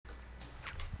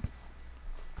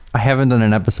I haven't done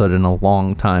an episode in a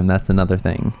long time. That's another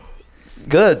thing.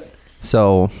 Good.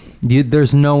 So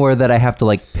there's nowhere that I have to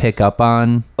like pick up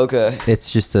on. Okay.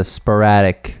 It's just a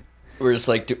sporadic. We're just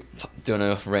like doing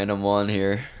a random one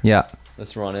here. Yeah.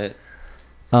 Let's run it.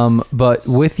 But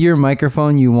with your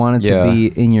microphone, you want it to be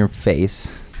in your face.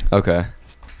 Okay.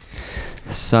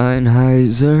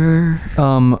 Sennheiser.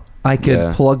 I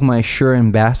could plug my Shure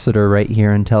Ambassador right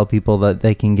here and tell people that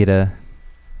they can get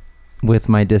with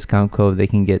my discount code, they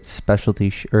can get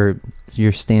specialty or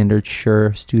your standard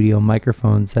Shure Studio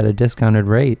microphones at a discounted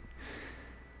rate.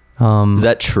 Is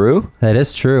that true? That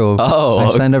is true. Oh,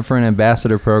 I signed up for an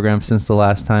ambassador program since the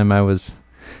last time I was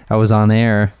on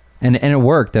air, and it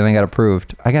worked, and I got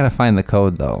approved. I gotta find the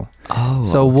code though. Oh,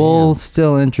 so we'll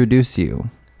still introduce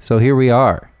you. So here we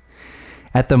are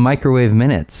at the Microwave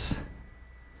Minutes.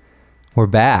 We're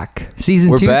back.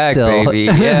 Season 2 back, still. baby.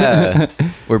 Yeah.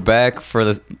 We're back for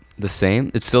the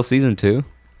same. It's still season 2?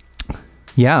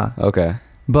 Yeah. Okay.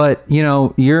 But, you've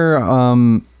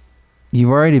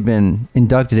already been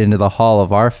inducted into the Hall of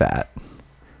RFAT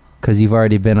because you've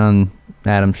already been on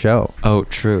Adam's show. Oh,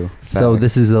 true. Facts. So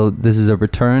this is a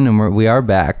return, and we are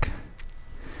back.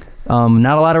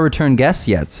 Not a lot of return guests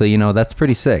yet, so that's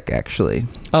pretty sick, actually.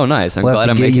 Oh, nice! I'm we'll glad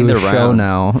I'm making the rounds. Show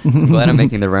now. I'm glad I'm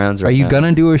making the rounds. Right Are you now.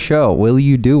 gonna do a show? Will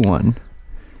you do one?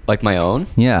 Like my own?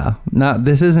 Yeah.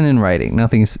 This isn't in writing.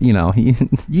 Nothing's. You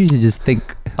usually just think.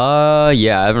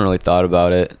 Yeah. I haven't really thought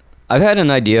about it. I've had an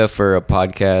idea for a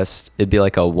podcast. It'd be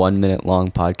like a 1 minute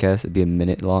long podcast. It'd be a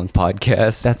minute long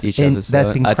podcast. That's each episode.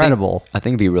 That's incredible. I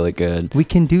think it'd be really good. We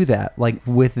can do that. Like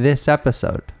with this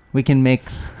episode, we can make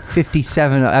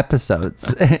 57 episodes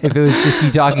if it was just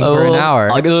you talking for an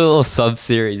hour. I'll get a little sub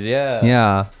series. Yeah.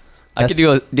 Yeah. I could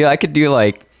do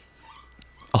like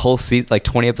a whole season, like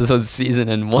 20 episodes a season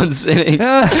in one sitting.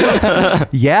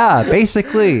 Yeah,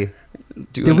 basically.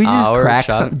 Did we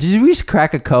just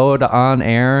crack a code on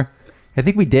air? I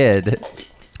think we did.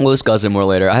 We'll discuss it more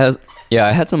later. I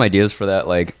had some ideas for that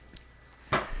like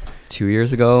 2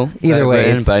 years ago. Either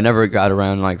way, but I never got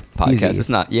around like podcasts. Easy. It's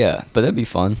not, but that'd be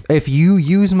fun. If you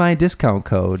use my discount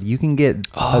code, you can get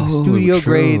a studio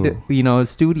grade,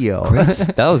 studio. Great.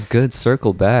 That was good.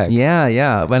 Circle back.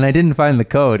 Yeah. But I didn't find the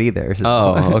code either. So.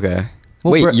 Oh, okay.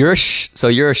 Well, wait, you're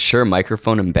a Shure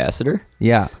microphone ambassador?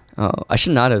 Yeah. Oh, I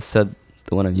should not have said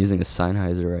the one I'm using is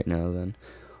Sennheiser right now then.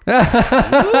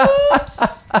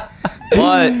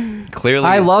 But clearly,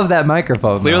 I love that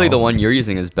microphone. Clearly, though. the one you're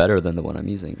using is better than the one I'm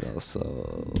using, though.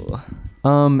 So,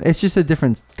 it's just a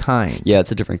different kind. Yeah,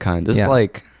 it's a different kind. This is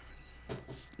like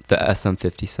the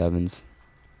SM57s.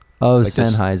 Oh, like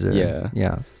Sennheiser.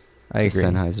 Yeah. I agree. The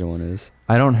Sennheiser one is.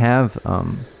 I don't have,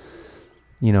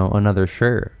 another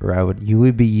Shure, or you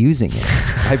would be using it.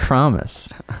 I promise.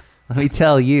 Let me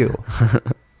tell you.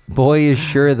 Boy, is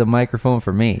Shure the microphone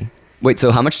for me. Wait,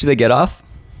 so how much do they get off?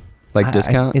 Like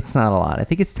discount? It's not a lot. I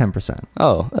think it's 10%.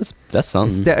 Oh, that's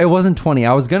something. It wasn't 20.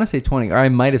 I was going to say 20, or I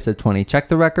might have said 20. Check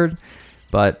the record.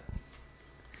 But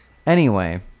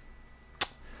anyway.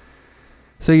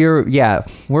 So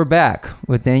we're back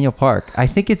with Daniel Park. I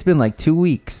think it's been like 2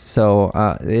 weeks. So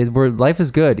life is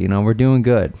good. We're doing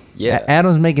good. Yeah.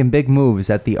 Adam's making big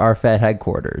moves at the RFAT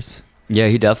headquarters. Yeah,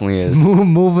 he definitely is.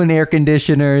 Moving air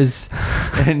conditioners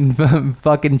and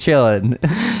fucking chilling.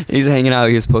 He's hanging out.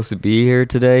 He was supposed to be here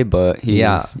today, but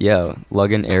he's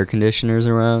lugging air conditioners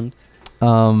around.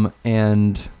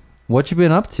 And what you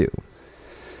been up to?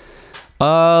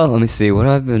 Let me see what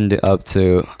I've been up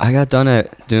to. I got done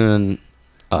doing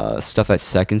stuff at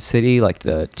Second City, like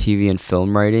the TV and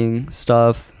film writing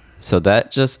stuff. So that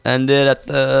just ended at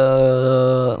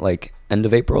the end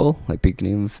of April, like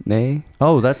beginning of May.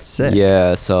 Oh, that's sick.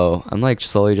 Yeah, so I'm like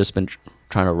slowly just been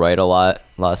trying to write a lot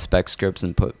of spec scripts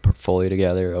and put portfolio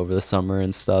together over the summer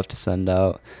and stuff to send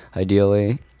out,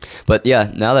 ideally. But yeah,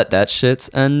 now that shit's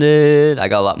ended, I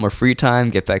got a lot more free time,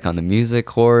 get back on the music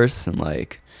horse and run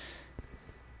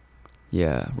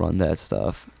that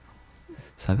stuff.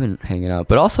 So I've been hanging out,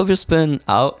 but also just been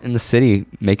out in the city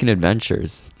making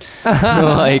adventures.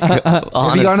 Honestly.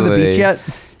 Have you gone to the beach yet?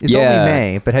 It's only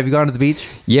May, but have you gone to the beach?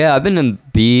 Yeah, I've been in the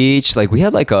beach. We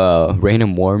had a rain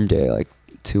and warm day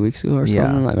 2 weeks ago or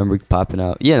something. I remember popping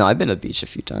out. Yeah, no, I've been to the beach a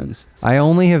few times. I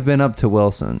only have been up to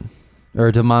Wilson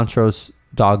or to Montrose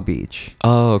Dog Beach.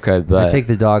 Oh, okay. But I take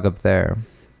the dog up there,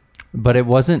 but it's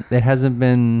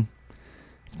been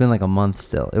like a month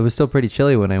still. It was still pretty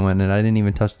chilly when I went, and I didn't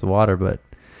even touch the water, but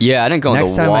yeah, I didn't go in the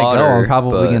water. Next time I go, I'm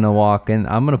probably going to walk in.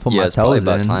 I'm going to put my it's probably toes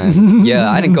about in. time.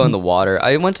 Yeah, I didn't go in the water.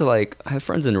 I went to I have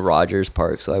friends in Rogers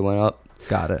Park, so I went up.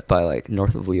 Got it. By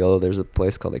north of Leola, there's a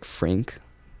place called Frank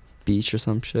Beach or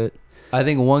some shit. I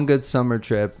think one good summer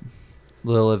trip,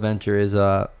 little adventure is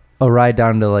a ride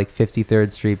down to like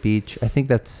 53rd Street Beach. I think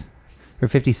that's or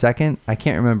 52nd. I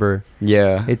can't remember.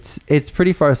 Yeah. It's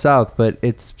pretty far south, but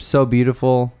it's so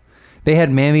beautiful. They had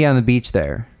Mammy on the beach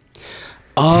there.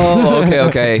 Oh,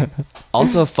 okay.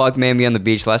 Also, fuck Mammy on the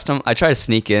beach. Last time I tried to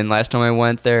sneak in. Last time I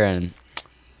went there and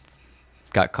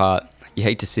got caught. You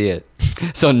hate to see it.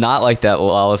 So not like that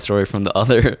Lala story from the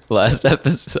other last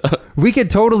episode. We could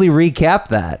totally recap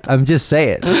that. I'm just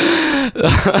saying.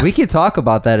 We could talk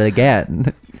about that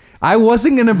again. I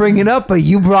wasn't going to bring it up, but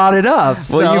you brought it up.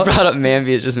 So. Well, you brought up Mamby.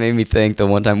 It just made me think the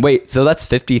one time. Wait, so that's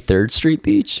 53rd Street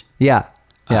Beach? Yeah.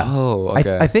 Oh,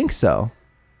 okay. I think so.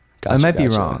 Gotcha, I might be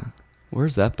wrong.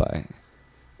 Where's that by?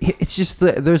 It's just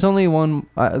there's only one.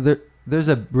 There's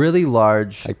a really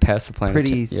large, like past the planet.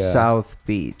 Pretty south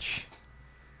beach.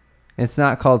 It's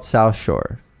not called South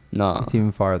Shore. No, it's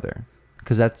even farther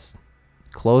because that's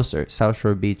closer. South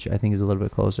Shore Beach, I think, is a little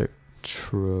bit closer.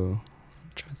 True.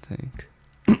 I'm trying to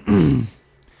think.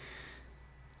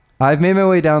 I've made my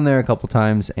way down there a couple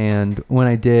times, and when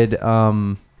I did,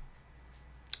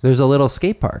 there's a little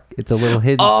skate park. It's a little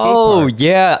hidden skate park. Oh,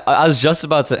 yeah. I was just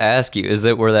about to ask you, is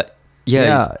it where that...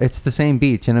 Yeah, it's the same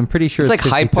beach, and I'm pretty sure it's like 53rd.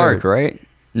 Hyde Park, right?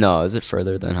 No, is it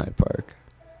further than Hyde Park?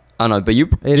 I don't know, but you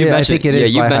mentioned I think it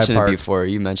is you by mentioned Hyde it Park. before.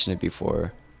 You mentioned it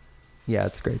before. Yeah,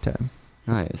 it's a great time.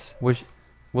 Nice. Was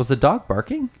the dog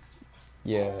barking?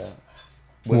 Yeah.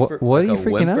 What are you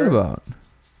freaking out about?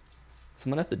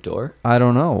 Someone at the door? I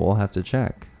don't know. We'll have to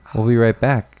check. We'll be right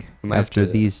back after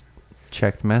to, these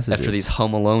checked messages. After these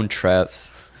Home Alone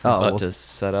traps. Oh. About to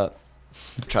set up.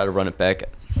 Try to run it back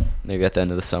maybe at the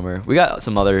end of the summer. We got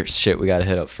some other shit we got to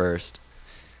hit up first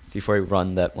before we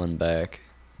run that one back.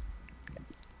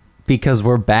 Because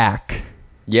we're back.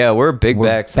 Yeah, we're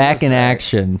back. Back in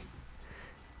action.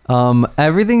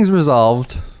 Everything's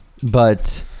resolved,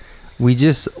 but we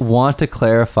just want to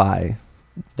clarify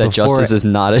that Justice is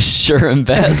not a Shure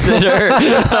ambassador.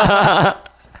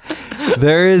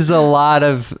 There's a lot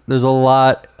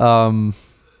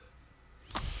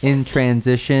in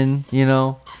transition, you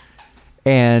know,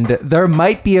 and there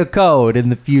might be a code in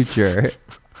the future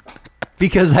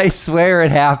because I swear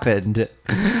it happened.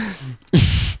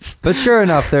 But sure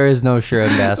enough, there is no Shure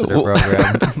ambassador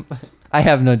program. I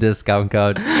have no discount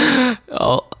code.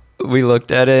 Oh, we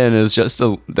looked at it and it was just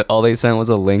all they sent was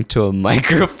a link to a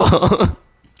microphone.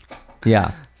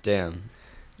 Yeah. Damn.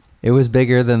 It was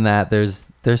bigger than that. There's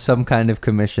some kind of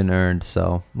commission earned,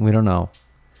 so we don't know.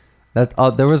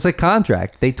 There was a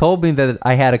contract. They told me that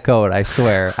I had a code, I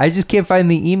swear. I just can't find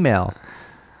the email.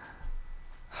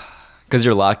 Because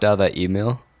you're locked out of that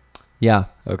email? Yeah.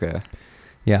 Okay.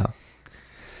 Yeah.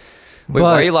 Wait,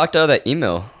 why are you locked out of that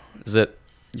email? Is it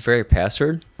you forgot your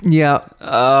password? Yeah.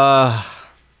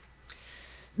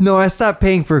 No, I stopped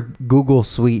paying for Google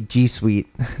Suite, G Suite.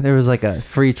 There was like a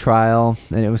free trial,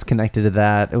 and it was connected to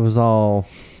that. It was all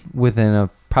within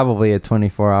probably a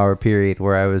 24-hour period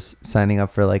where I was signing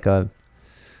up for like a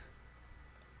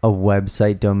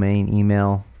website domain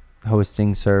email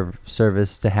hosting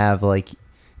service to have like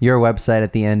your website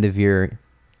at the end of your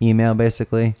email,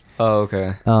 basically. Oh,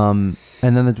 okay. And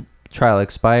then the trial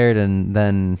expired, and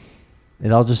then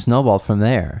it all just snowballed from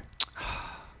there.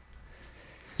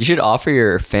 You should offer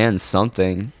your fans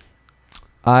something.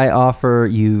 I offer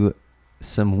you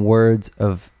some words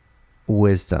of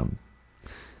wisdom.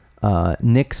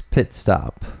 Nick's Pit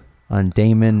Stop on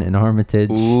Damon and Armitage.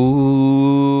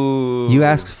 Ooh. You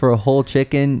ask for a whole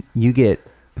chicken, you get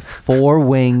 4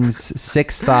 wings,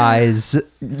 6 thighs.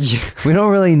 Yeah. We don't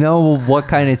really know what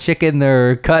kind of chicken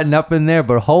they're cutting up in there,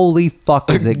 but holy fuck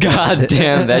is it God good.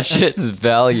 damn, that shit's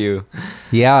value.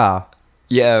 Yeah.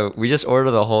 Yeah, we just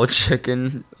ordered the whole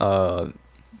chicken,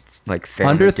 like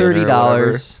family under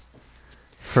 $30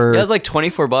 for. Yeah, it was like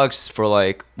 $24 for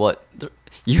like what?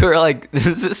 You were like,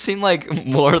 does this seem like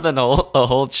more than a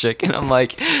whole chicken? I'm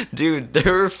like, dude,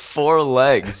 there were 4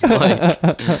 legs. Like,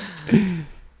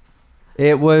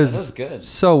 it was, that was good.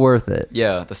 So worth it.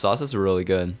 Yeah, the sauces were really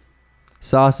good.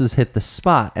 Sauces hit the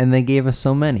spot, and they gave us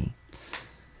so many.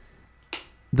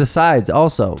 The sides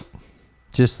also,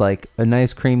 just like a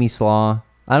nice creamy slaw.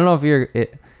 I don't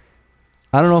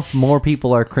know if more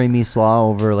people are creamy slaw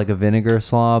over like a vinegar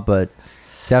slaw, but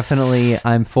definitely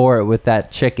I'm for it with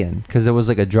that chicken because it was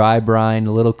like a dry brine,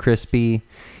 a little crispy.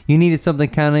 You needed something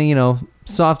kind of, you know,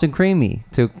 soft and creamy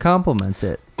to complement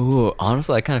it. Ooh,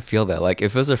 honestly, I kind of feel that. Like,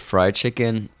 if it was a fried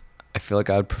chicken, I feel like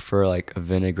I would prefer like a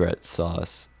vinaigrette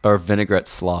sauce or vinaigrette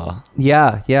slaw.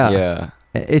 Yeah. Yeah.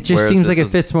 It just seems like it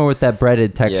fits more with that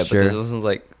breaded texture. Yeah, but this wasn't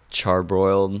like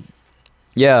charbroiled.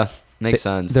 Yeah, makes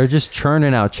sense. They're just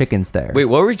churning out chickens there. Wait,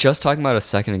 what were we just talking about a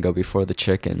second ago before the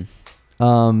chicken?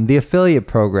 The affiliate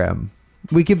program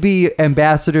We could be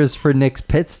ambassadors for Nick's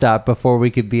Pit Stop before we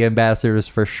could be ambassadors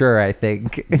for Shure, I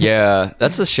think. Yeah,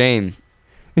 that's a shame.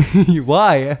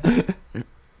 Why?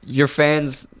 Your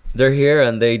fans, they're here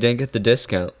and they didn't get the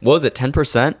discount. What was it,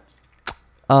 10%?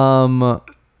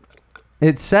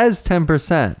 It says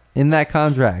 10% in that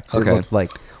contract. Okay. It looked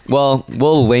like. Well,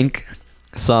 we'll link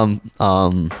some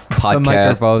podcasts.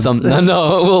 microphones.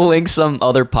 We'll link some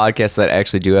other podcasts that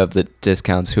actually do have the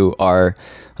discounts who are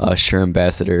Shure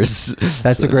ambassadors.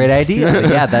 That's a great idea.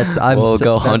 Yeah, We'll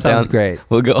go hunt down. Great.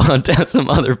 We'll go hunt down some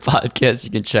other podcasts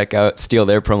you can check out, steal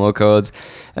their promo codes,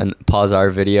 and pause our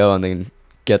video, and then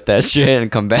get that shit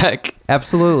and come back.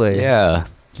 Absolutely. Yeah.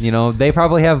 You know, they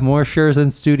probably have more Shures in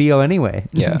studio anyway.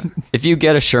 Yeah. If you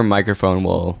get a Shure microphone,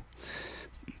 we'll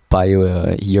buy you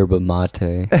a yerba mate.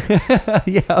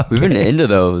 Yeah, okay. We've been into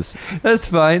those. That's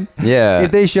fine. Yeah. If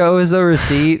they show us a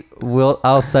receipt,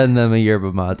 I'll send them a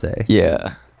yerba mate.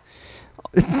 Yeah.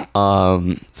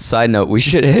 Side note, we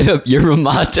should hit up Yerba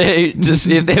Mate to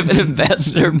see if they have an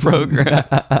ambassador program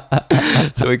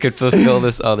so we could fulfill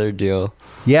this other deal.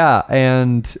 Yeah,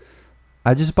 and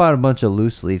I just bought a bunch of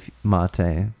loose leaf mate.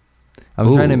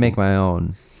 I'm trying to make my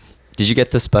own. Did you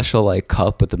get the special like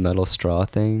cup with the metal straw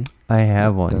thing? I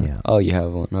have one, yeah. Oh, you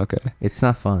have one. Okay. It's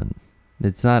not fun.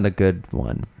 It's not a good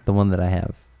one. The one that I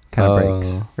have kind of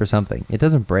breaks or something. It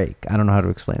doesn't break. I don't know how to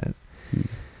explain it.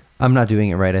 I'm not doing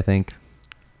it right, I think.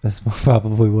 That's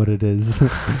probably what it is.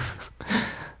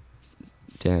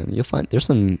 Damn, you'll find there's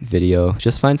some video.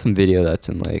 Just find some video that's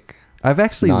in like I've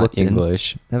actually not looked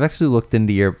English. I've actually looked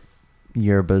into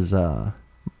Yerba's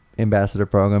ambassador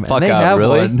program. Fuck and they out, have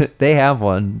really? one. They have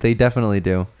one. They definitely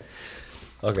do.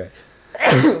 Okay.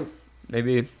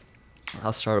 Maybe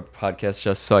I'll start a podcast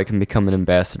just so I can become an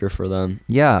ambassador for them.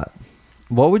 Yeah.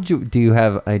 Do you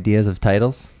have ideas of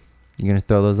titles? You're going to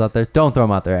throw those out there? Don't throw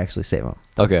them out there. Actually, save them.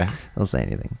 Okay. Don't say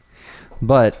anything.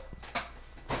 But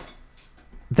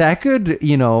that could,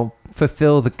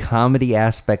 fulfill the comedy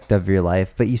aspect of your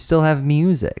life, but you still have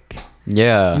music.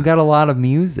 Yeah. You got a lot of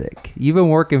music. You've been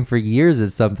working for years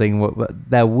at something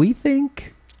that we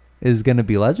think is going to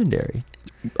be legendary.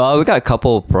 We got a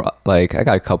couple, I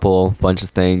got a couple bunch of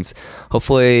things.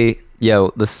 Hopefully,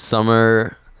 this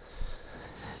summer.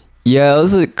 Yeah, it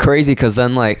was crazy because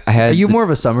then I had. Are you more of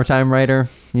a summertime writer?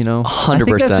 100%.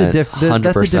 I think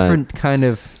that's a different kind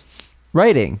of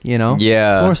writing. Yeah.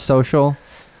 It's more social.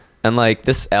 And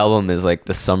this album is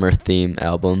the summer theme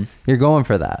album. You're going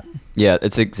for that. Yeah,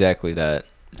 it's exactly that.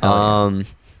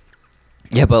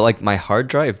 Yeah, but my hard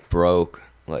drive broke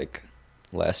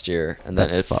last year, and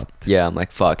then That's fucked. Yeah, I'm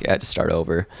fuck, I had to start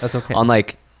over. That's okay. On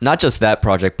not just that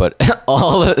project, but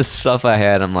all the stuff I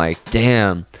had. I'm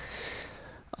damn.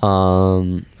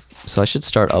 So I should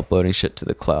start uploading shit to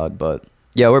the cloud, but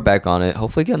yeah, we're back on it.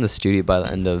 Hopefully get in the studio by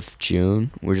the end of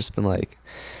June. I've just been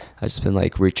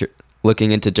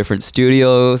looking into different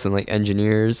studios and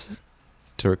engineers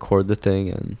to record the thing.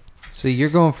 And so you're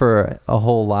going for a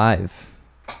whole live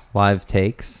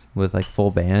takes with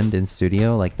full band in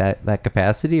studio, that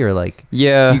capacity, or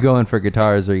yeah, you go in for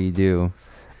guitars, or you do,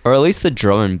 or at least the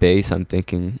drum and bass I'm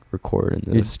thinking record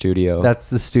in the studio. That's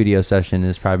the studio session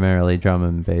is primarily drum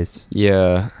and bass.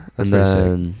 Yeah. That's and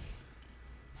then sick.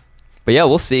 But yeah,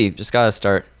 we'll see. Just gotta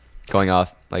start going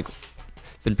off.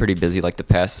 Been pretty busy the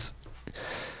past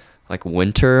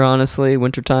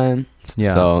winter time.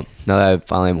 Yeah. So now that I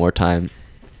finally have more time,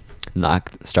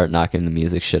 start knocking the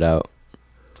music shit out.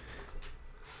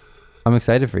 I'm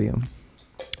excited for you.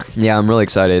 Yeah, I'm really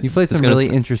excited. You played some really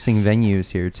interesting venues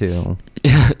here too.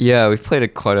 Yeah, we've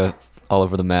played all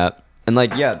over the map. And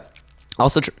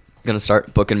also gonna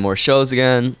start booking more shows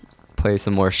again, play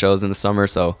some more shows in the summer,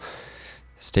 so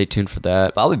stay tuned for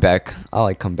that. But I'll be back.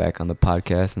 I'll come back on the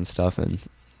podcast and stuff and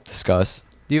discuss.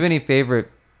 Do you have any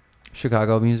favorite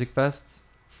Chicago music fests?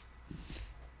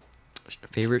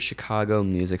 Favorite Chicago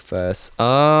music fest?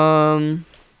 Because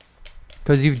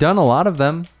you've done a lot of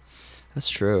them. That's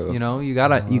true. You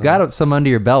got some under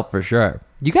your belt for sure.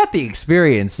 You got the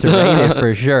experience to rate it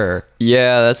for sure.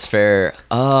 Yeah, that's fair.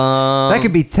 That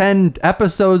could be 10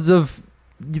 episodes of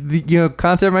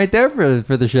content right there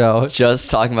for the show.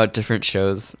 Just talking about different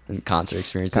shows and concert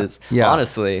experiences. Yeah.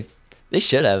 Honestly, they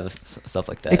should have stuff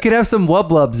like that. It could have some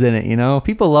wub-lubs in it,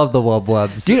 People love the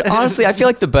wub-lubs. Dude, honestly, I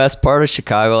feel the best part of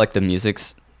Chicago, the music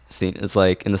scene is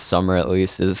in the summer at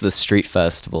least, is the street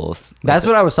festivals. That's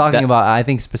what I was talking about, I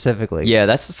think specifically. Yeah,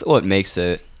 that's what makes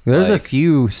it. There's a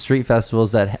few street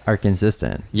festivals that are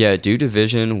consistent. Yeah, Do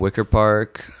Division, Wicker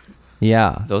Park.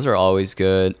 Yeah. Those are always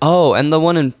good. Oh, and the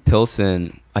one in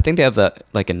Pilsen. I think they have that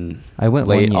in I went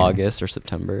late August or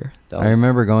September. I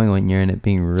remember going one year and it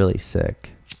being really sick.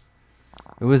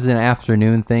 It was an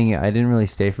afternoon thing. I didn't really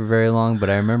stay for very long, but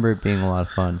I remember it being a lot of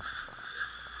fun.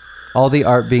 All the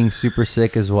art being super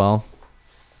sick as well.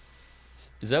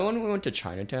 Is that when we went to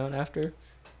Chinatown after?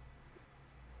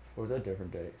 Or was that a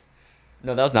different day?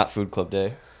 No, that was not Food Club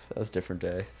Day. That was a different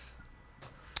day.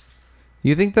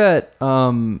 You think that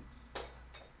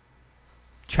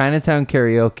Chinatown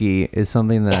karaoke is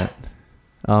something that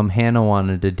Hannah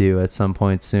wanted to do at some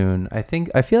point soon? I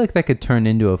feel like that could turn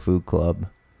into a food club.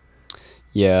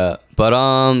 Yeah, but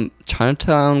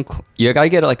Chinatown, you gotta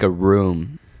get like a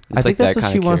room. It's I think like that's that what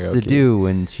she kind of wants to karaoke. do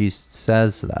when she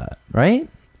says that, right?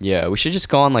 Yeah, we should just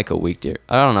go on like a weekday.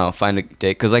 I don't know, find a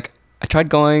date. Cause like I tried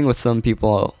going with some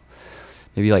people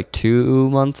maybe like 2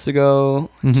 months ago,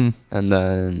 Mm-hmm. and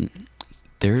then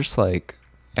there's like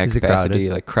at Is it capacity,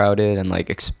 crowded? like crowded and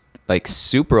like like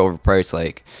super overpriced.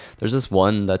 Like there's this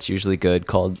one that's usually good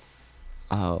called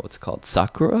what's it called,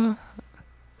 Sakura?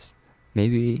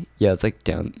 Maybe, yeah, it's like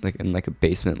down like in like a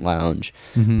basement lounge.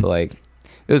 Mm-hmm. But like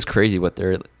it was crazy what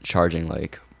they're charging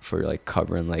like for like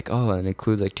covering like, oh, and it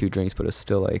includes like 2 drinks, but it's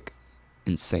still like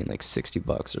insane, like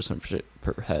 $60 or some shit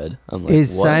per head. I'm like,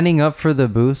 Is what? signing up for the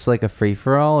booths like a free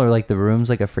for all, or like the rooms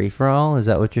like a free for all? Is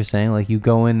that what you're saying? Like you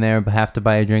go in there but have to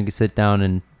buy a drink and sit down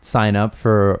and sign up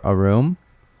for a room?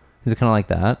 Is it kind of like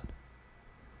that?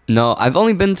 No, I've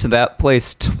only been to that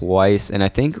place twice, and I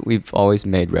think we've always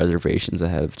made reservations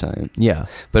ahead of time. Yeah.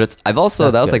 But that was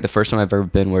That's like good. the first time I've ever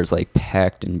been where it's like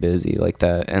packed and busy like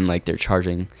that, and like they're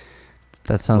charging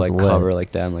That sounds like lit. cover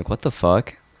like that. I'm like, what the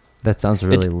fuck? That sounds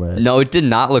really lit. No, it did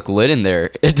not look lit in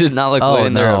there. It did not look lit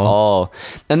in there at no. all.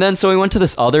 And then so we went to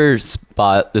this other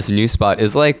spot, this new spot.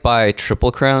 Is like by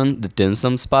Triple Crown, the dim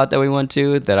sum spot that we went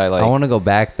to that I like. I want to go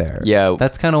back there. Yeah.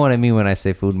 That's kind of what I mean when I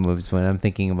say food moves, when I'm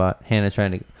thinking about Hannah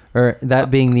trying to, or that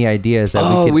being the idea is that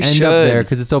Oh, we we can end should. up there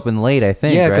because it's open late, I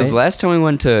think, Yeah, right? because last time we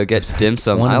went to get dim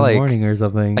sum, 1 I in the like morning or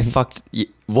something. I fucked.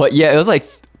 What? Yeah, it was like,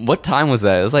 what time was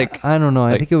that? It was like I don't know.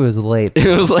 I like- think it was late. it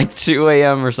was like 2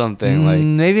 a.m. or something. Like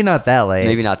Maybe not that late.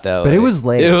 maybe not that. But it was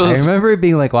late. It was. I remember it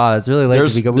being like, wow, it's really late.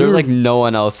 There's to be there's like no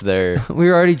one else there. we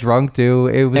were already drunk too.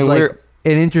 It was And like we're-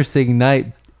 an interesting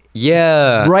night,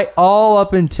 Yeah. right? All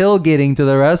up until getting to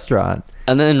the restaurant.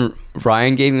 And then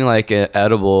Ryan gave me like an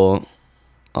edible,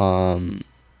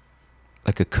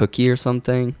 like a cookie or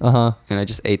something, and I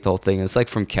just ate the whole thing. It was like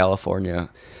from California,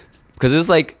 because it was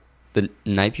like the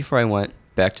night before I went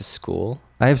back to school.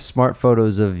 I have smart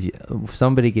photos of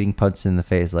somebody getting punched in the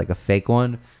face, like a fake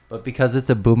one, but because it's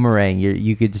a boomerang,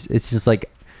 you could just, it's just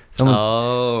like someone.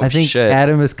 Oh, I think shit.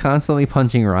 Adam is constantly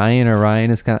punching Ryan, or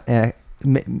Ryan is constantly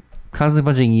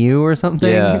punching you or something.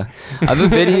 Yeah, I have a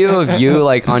video of you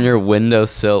like on your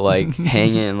windowsill, like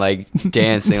hanging, like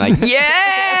dancing, like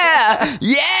yeah,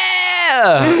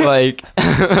 yeah, like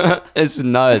it's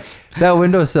nuts. That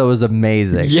windowsill was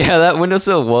amazing. Yeah, that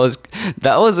windowsill was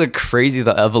a crazy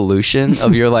the evolution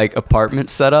of your like apartment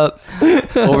setup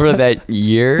over that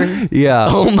year. Yeah.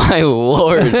 Oh my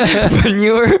lord. When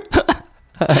you were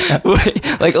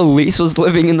like Elise was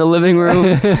living in the living room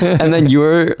and then you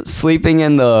were sleeping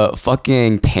in the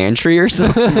fucking pantry or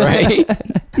something, right?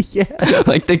 Yeah.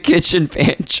 Like the kitchen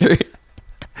pantry.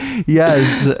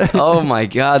 Yes. Oh my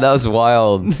god, that was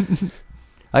wild.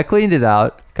 I cleaned it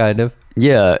out, kind of.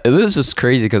 Yeah, it was just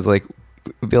crazy because like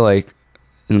we'd be like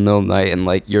in the middle of the night and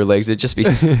like your legs would just be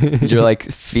your like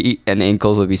feet and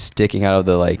ankles would be sticking out of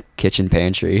the like kitchen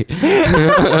pantry.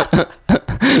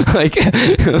 Like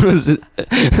it was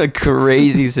a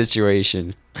crazy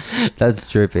situation. That's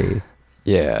trippy.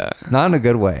 Yeah. Not in a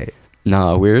good way.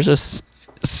 No, we were just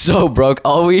so broke.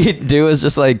 All we do is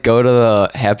just like go to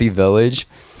the Happy Village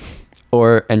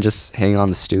and just hang on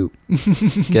the stoop.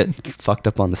 Get fucked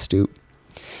up on the stoop.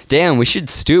 Damn, we should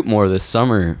stoop more this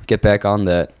summer. Get back on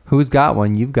that. Who's got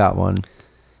one? You've got one.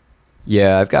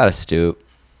 Yeah, I've got a stoop.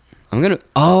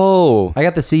 Oh, I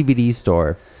got the CBD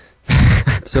store.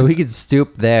 So we could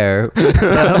stoop there. I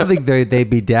don't think they'd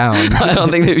be down. I don't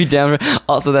think they'd be down.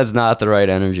 Also, that's not the right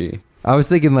energy. I was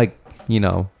thinking like,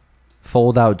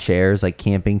 fold out chairs, like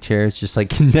camping chairs, just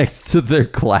like next to their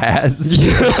class.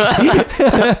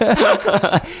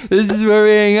 This is where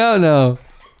we hang out now.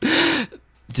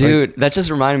 Dude, that just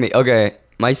reminded me. Okay,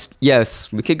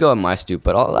 yes, we could go on my stoop,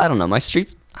 but I don't know. My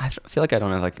street, I feel like I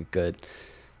don't have like a good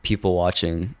people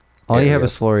watching. All you have area.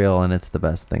 is Floreal, and it's the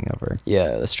best thing ever.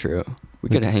 Yeah, that's true. We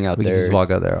could hang out we there could just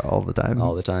walk out there all the time.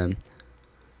 all the time.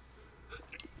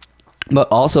 But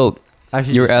also, I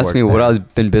should you were just asking me work what there.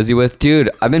 I've been busy with. Dude,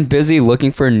 I've been busy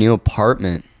looking for a new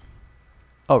apartment.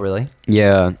 Oh, really?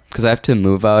 Yeah, because I have to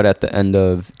move out at the end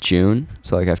of June.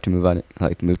 So like I have to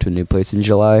move to a new place in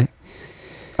July.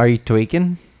 Are you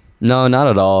tweaking? No, not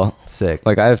at all. Sick.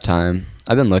 Like I have time.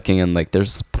 I've been looking and like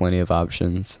there's plenty of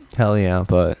options. Hell yeah.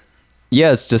 But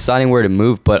yeah, it's deciding where to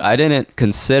move. But I didn't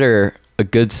consider a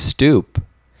good stoop.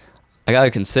 I gotta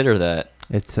consider that.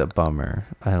 It's a bummer.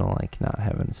 I don't like not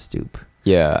having a stoop.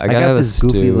 Yeah, I got have this a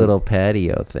goofy stoop. little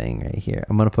patio thing right here.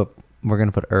 We're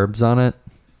gonna put herbs on it.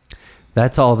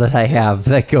 That's all that I have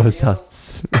that goes up.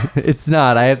 It's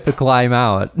not. I have to climb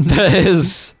out.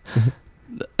 That's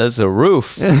a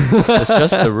roof. It's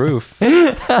just a roof.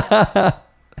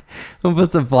 We'll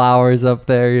put some flowers up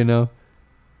there, you know.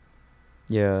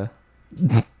 Yeah.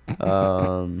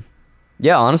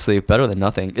 Yeah, honestly, better than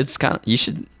nothing. It's kind of, you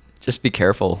should just be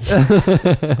careful.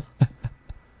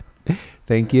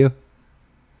 Thank you.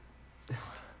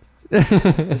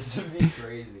 This would be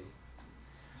crazy.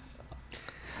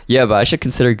 Yeah, but I should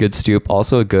consider a good stoop.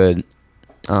 Also a good,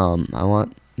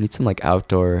 need some like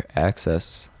outdoor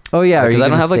access. Oh yeah, Because I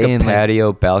don't have like a in,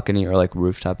 patio, balcony, or like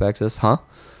rooftop access, huh?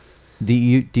 Do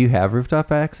you have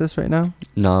rooftop access right now?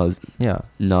 No, Yeah.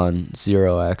 none,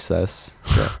 zero access.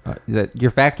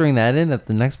 You're factoring that in at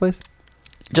the next place?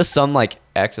 Just some like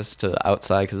access to the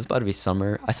outside because it's about to be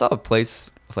summer. I saw a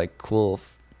place with like cool,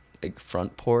 like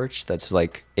front porch that's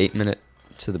like 8 minute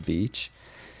to the beach.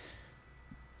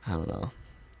 I don't know.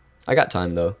 I got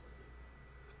time though.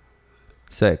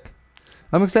 Sick.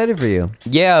 I'm excited for you.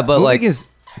 Yeah, but Moving like is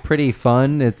pretty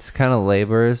fun. It's kind of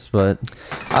laborious, but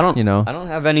I don't I don't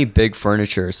have any big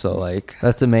furniture, so like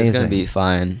that's amazing. it's gonna be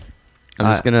fine. I'm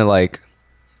just gonna like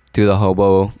do the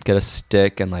hobo, get a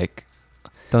stick and like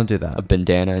Don't do that. a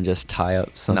bandana and just tie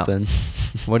up something.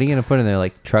 What are you gonna put in there?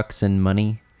 Like trucks and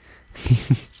money?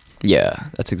 Yeah,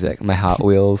 that's exactly my Hot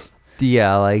Wheels.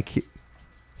 Yeah, like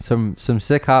some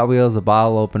sick Hot Wheels, a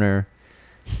bottle opener,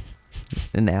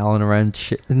 an Allen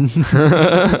wrench.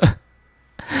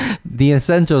 The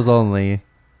essentials only.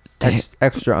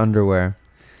 Extra underwear.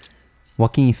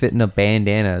 What can you fit in a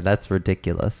bandana? That's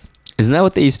ridiculous. Isn't that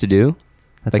what they used to do?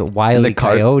 That's like what Wile E.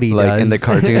 Coyote does. Like in the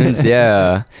cartoons,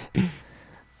 yeah.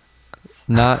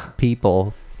 Not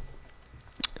people.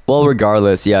 Well,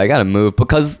 regardless, yeah, I gotta move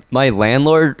because my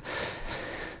landlord,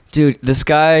 dude, this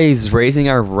guy's raising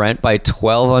our rent by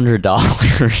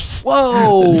 $1,200.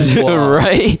 Whoa! Dude,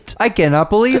 right? I cannot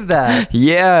believe that.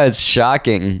 Yeah, it's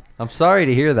shocking. I'm sorry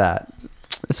to hear that.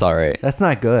 It's all right. That's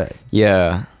not good.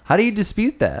 Yeah. How do you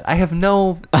dispute that? I have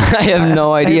no idea. I have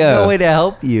no way to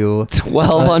help you.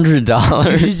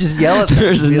 $1,200. You should just yell at them.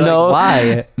 There's Be like, no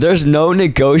why? There's no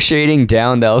negotiating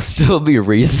down that'll still be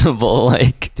reasonable.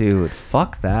 Like, dude,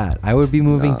 fuck that. I would be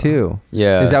moving too.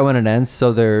 Yeah. Is that when it ends?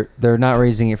 So they're not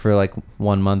raising it for like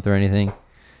 1 month or anything?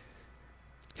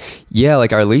 Yeah,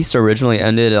 like our lease originally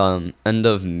ended end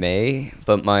of May,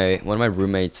 but one of my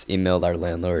roommates emailed our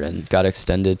landlord and got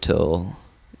extended till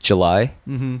July.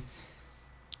 Mm-hmm.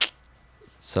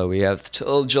 So we have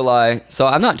till July. So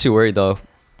I'm not too worried though.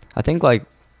 I think like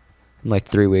in like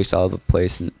 3 weeks I'll have the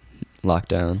place locked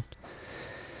down.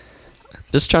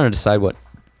 Just trying to decide what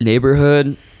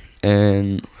neighborhood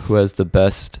and who has the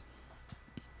best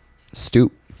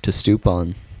stoop to stoop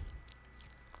on.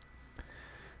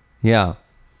 Yeah.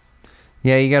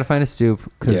 Yeah, you gotta find a stoop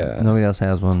because Yeah. nobody else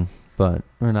has one, but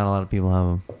or not a lot of people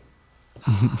have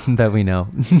them that we know.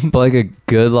 But like a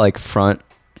good like front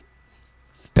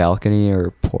balcony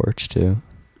or porch too.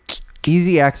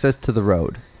 Easy access to the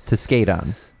road to skate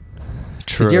on.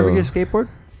 True. Did you ever get a skateboard?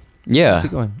 Yeah. How's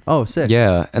it going? Oh, sick.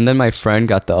 Yeah, and then my friend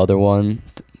got the other one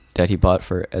that he bought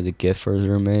for as a gift for his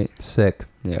roommate. Sick.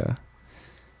 Yeah.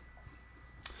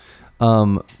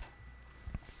 Now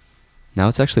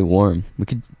it's actually warm. We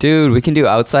can do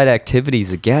outside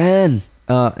activities again.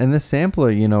 And this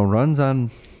sampler, runs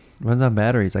on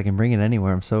batteries. I can bring it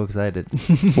anywhere. I'm so excited.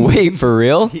 Wait, for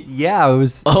real? Yeah, it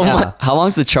was. Oh yeah. my! How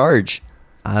long's the charge?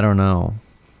 I don't know.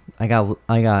 I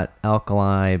got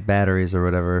alkali batteries or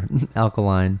whatever.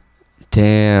 Alkaline.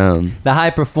 Damn. The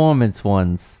high performance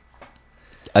ones.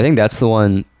 I think that's the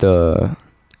one. The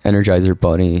Energizer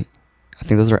Bunny. I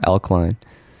think those are alkaline.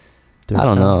 I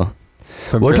don't know.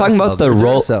 We're talking about the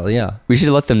Duracell, yeah. We should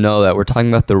let them know that we're talking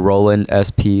about the Roland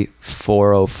SP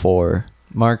 404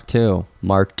 Mark II.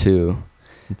 Mark II.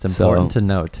 It's important to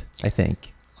note, I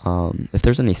think. If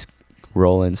there's any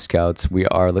Roland scouts, we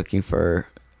are looking for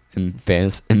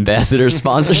ambassador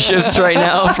sponsorships right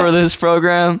now for this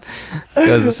program,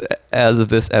 because as of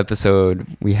this episode,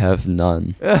 we have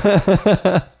none.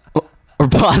 Or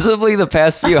possibly the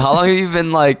past few. How long have you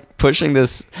been like pushing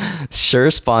this Shure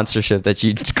sponsorship that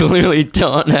you clearly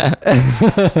don't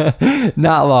have?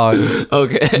 Not long.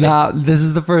 Okay. This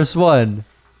is the first one.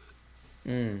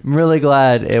 I'm really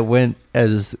glad it went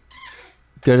as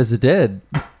good as it did.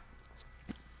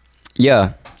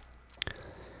 Yeah.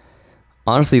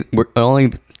 Honestly, we're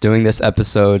only doing this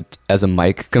episode as a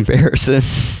mic comparison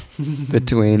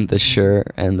between the Shure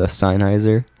and the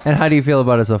Sennheiser. And how do you feel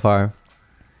about it so far?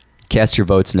 Cast your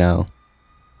votes now.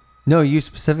 No, you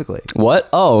specifically. What?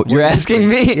 Oh, you're asking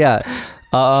me? Yeah.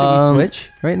 Should we switch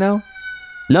right now?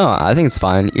 No, I think it's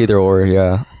fine. Either or,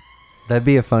 yeah. That'd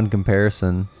be a fun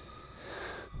comparison.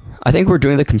 I think we're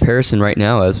doing the comparison right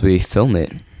now as we film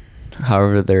it.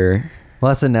 However, they're...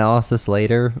 Less analysis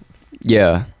later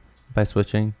Yeah. by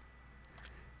switching.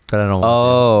 But I don't want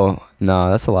Oh, no,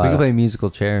 that's a to. We lot. can play musical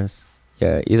chairs.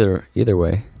 Yeah, either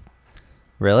way.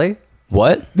 Really?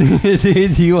 What? Do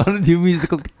you want to do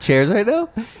musical chairs right now?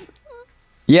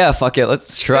 Yeah, fuck it.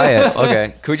 Let's try it.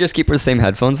 Okay. Can we just keep the same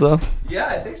headphones, though? Yeah,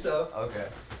 I think so. Okay.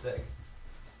 Sick.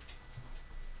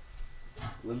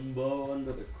 Limbo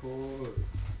under the cord.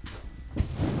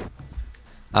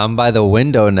 I'm by the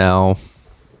window now.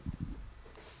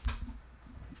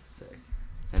 Sick.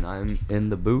 And I'm in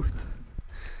the booth.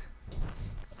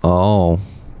 Oh.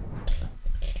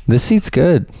 This seat's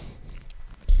good.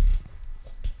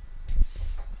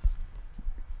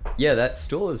 Yeah, that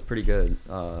stool is pretty good.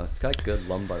 It's got good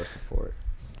lumbar support.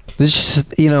 This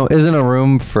just, isn't a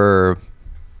room for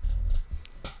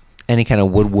any kind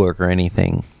of woodwork or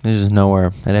anything. There's just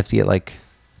nowhere. I'd have to get like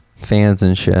fans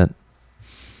and shit.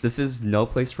 This is no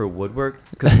place for woodwork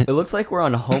because it looks like we're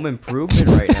on Home Improvement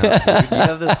right now. Dude. You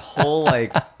have this whole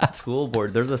like tool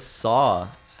board. There's a saw.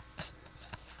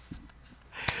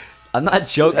 I'm not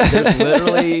joking. There's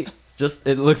literally just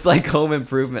it looks like Home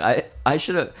Improvement. I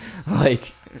should have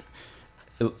like.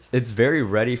 It's very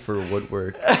ready for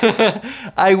woodwork.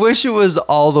 I wish it was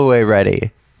all the way ready.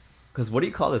 Because what do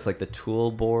you call this? Like the tool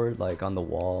board, like on the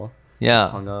wall. Yeah.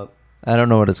 Hung up. I don't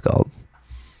know what it's called.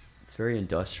 It's very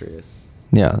industrious.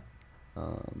 Yeah.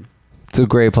 It's a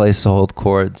great place to hold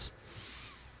cords.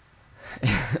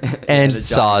 and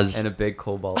saws. And a big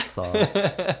cobalt saw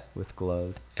with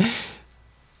gloves.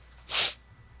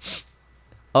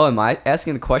 Oh, am I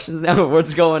asking the questions now?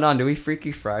 What's going on? Do we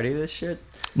Freaky Friday this shit?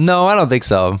 No, I don't think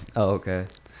so. Oh, okay.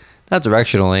 Not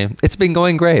directionally. It's been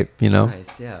going great,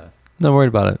 Nice, yeah. Not worried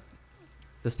about it.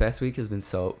 This past week has been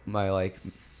my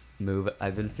move.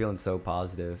 I've been feeling so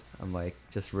positive. I'm like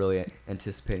just really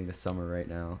anticipating the summer right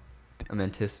now. I'm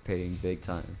anticipating big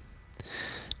time.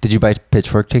 Did you buy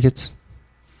Pitchfork tickets?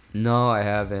 No, I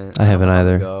haven't. I haven't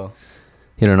either. Go.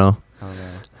 You don't know? I don't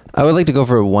know. I would like to go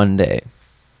for one day.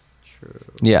 True.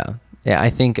 Yeah. Yeah, I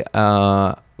think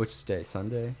Which day?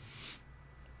 Sunday?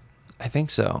 I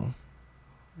think so.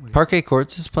 Wait. Parquet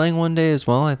Courts is playing one day as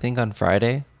well, I think on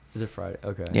Friday. Is it Friday?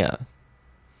 Okay. Yeah.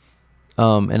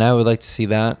 And I would like to see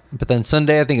that. But then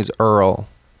Sunday I think is Earl.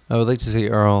 I would like to see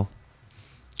Earl.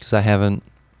 Because I haven't.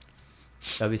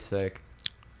 That'd be sick.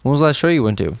 When was the last show you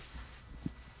went to?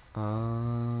 I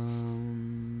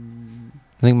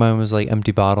think mine was like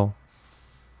Empty Bottle.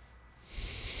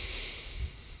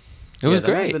 It was that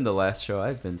might have great. been the last show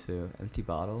I've been to. Empty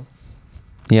Bottle.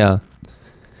 Yeah.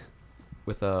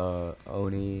 With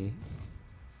Oni.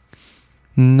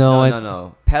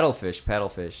 No.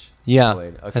 Paddlefish. Yeah.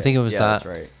 Played. I think it was that. That's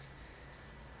right.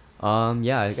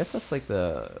 Yeah, I guess that's like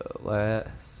the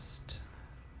last.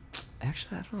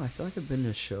 Actually, I don't know. I feel like I've been to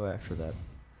a show after that.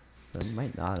 I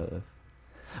might not have.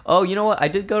 Oh, you know what? I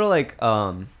did go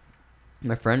to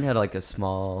my friend had like a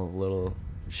small little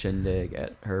shindig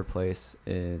at her place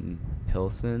in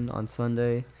Pilsen on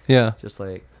Sunday. Yeah. Just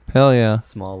like Hell yeah.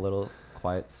 small little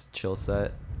quiet chill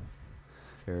set.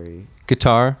 Very.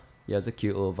 Guitar. Yeah, it's a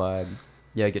cute little vibe.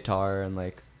 Yeah, guitar and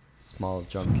like small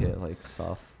drum kit, like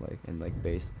soft, like and like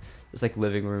bass. Just like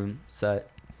living room set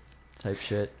type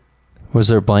shit. Was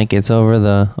there blankets over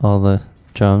all the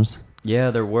drums?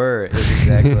 Yeah, there were. It was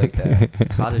exactly like that.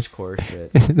 Cottagecore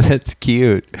shit. That's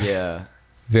cute. Yeah.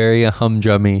 Very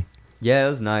humdrummy. Yeah, it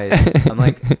was nice. I'm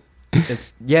like,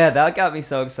 that got me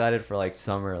so excited for like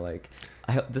summer. Like,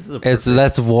 this is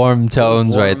That's warm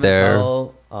tones warm right as there.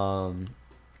 hell.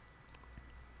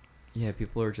 Yeah,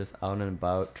 people are just out and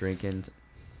about drinking,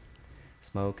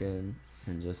 smoking,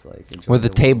 and just like enjoying With the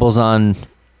world. tables on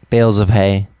bales of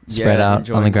hay spread out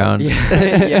on the enjoying ground.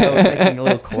 Yeah, with making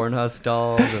little corn husk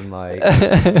dolls and like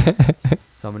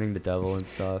summoning the devil and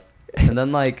stuff. And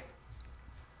then like,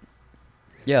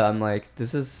 yeah, I'm like,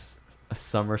 this is a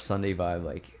summer Sunday vibe.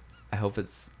 Like, I hope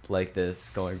it's like this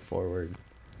going forward.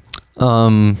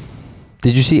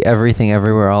 Did you see Everything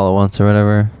Everywhere All at Once or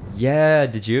whatever? Yeah,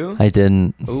 did you? I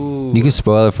didn't. Ooh. You can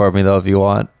spoil it for me though if you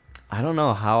want. I don't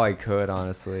know how I could,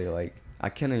 honestly. Like, I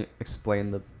can't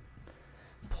explain the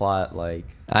plot. Like,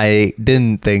 I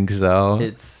didn't think so.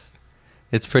 it's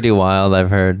pretty wild, I've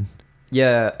heard.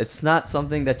 yeah, it's not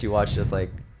something that you watch just like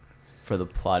for the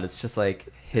plot. It's just like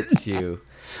hits you.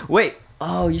 Wait,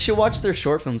 Oh, you should watch their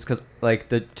short films because like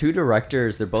the two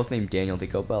directors, they're both named Daniel. They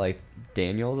go by like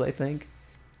Daniels, I think.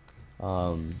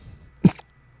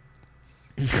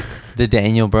 The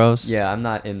Daniel Bros. Yeah, I'm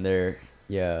not in there.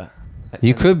 Yeah.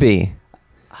 You could be.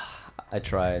 I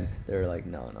tried. They were like,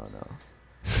 no.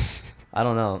 I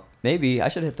don't know. Maybe I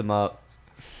should hit them up,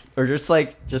 or just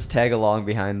tag along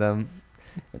behind them,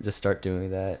 and just start doing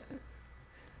that.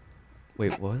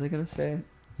 Wait, what was I gonna say?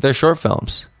 They're short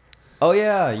films. Oh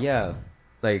yeah.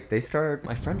 Like they started.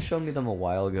 My friend showed me them a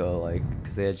while ago, like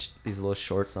because they had these little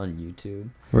shorts on YouTube.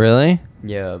 Really?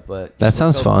 Yeah, but that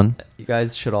sounds fun. You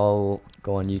guys should all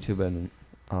go on YouTube and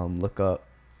look up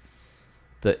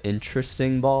The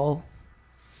Interesting Ball.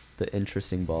 The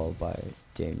Interesting Ball by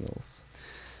Daniels.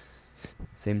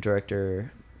 Same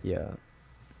director, yeah.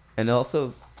 And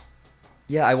also,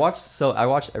 yeah, I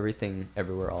watched Everything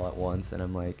Everywhere All at Once, and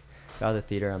I'm like, got out of the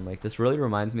theater, I'm like, this really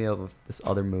reminds me of this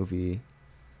other movie.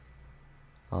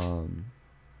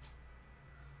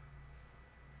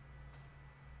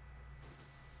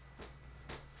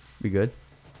 We good?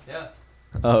 Yeah.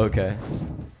 Oh, okay.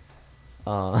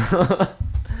 The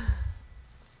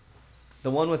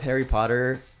one with Harry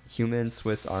Potter, Human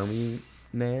Swiss Army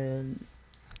Man.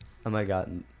 Oh my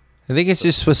god. I think it's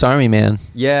just Swiss Army Man.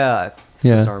 Yeah,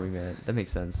 Swiss Army Man. That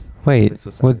makes sense. Wait,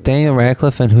 with Daniel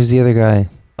Radcliffe and who's the other guy?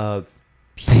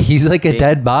 He's like a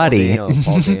dead body. Paul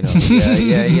Dano.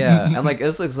 Yeah. I'm like,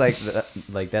 this looks like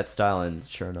that style, and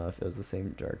sure enough, it was the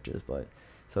same directors. But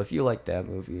so if you like that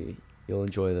movie, you'll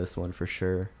enjoy this one for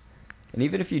sure. And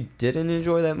even if you didn't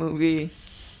enjoy that movie,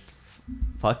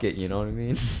 fuck it, you know what I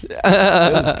mean? It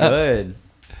was good.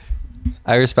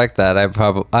 I respect that.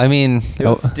 I mean, it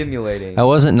was stimulating. I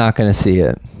wasn't not going to see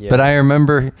it, but I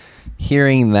remember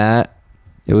hearing that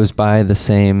it was by the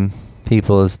same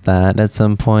people as that at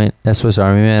some point, as Swiss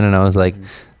Army Man, and I was like,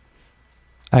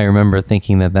 I remember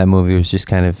thinking that movie was just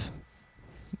kind of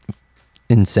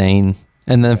insane.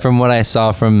 And then from what I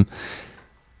saw from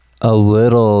a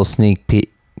little sneak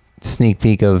peek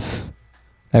of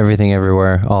Everything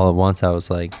Everywhere All at Once, I was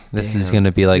like, this is going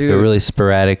to be like a really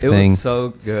sporadic thing. It was so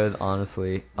good,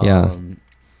 honestly. Yeah.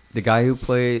 The guy who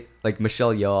played, like,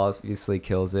 Michelle Yeoh obviously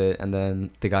kills it, and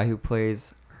then the guy who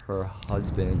plays her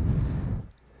husband,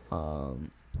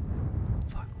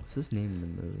 what's his name in the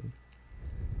movie?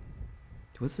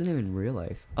 What's his name in real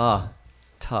life?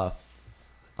 Tough.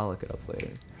 I'll look it up later.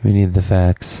 We need the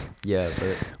facts. Yeah,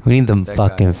 but we need them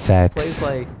fucking facts.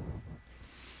 Plays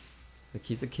like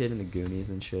he's a kid in the Goonies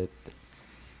and shit.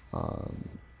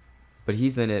 But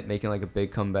he's in it, making like a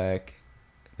big comeback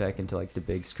back into like the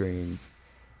big screen,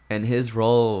 and his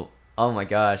role, oh my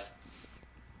gosh,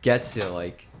 gets you.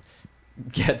 Like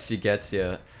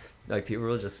people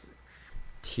were just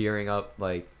tearing up.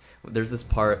 Like there's this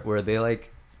part where they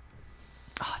like,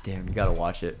 damn, you gotta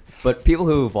watch it. But people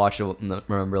who've watched it will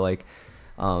remember, like,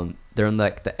 they're in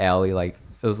like the alley, like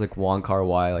it was like Wong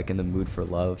Kar-wai, like in the Mood for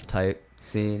Love type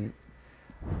scene,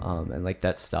 and like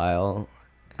that style,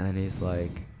 and he's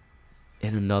like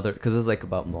in another, because it's like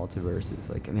about multiverses,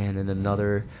 like, man, in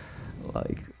another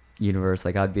like universe,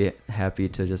 like I'd be happy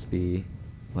to just be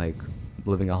like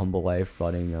living a humble life,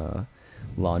 running a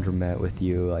laundromat with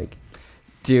you. Like,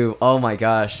 dude, oh my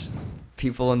gosh,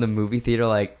 people in the movie theater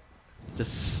like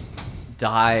just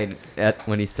died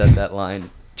when he said that line.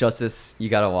 Justice, you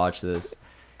gotta watch this.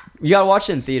 You gotta watch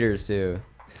it in theaters too,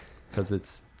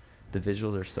 because the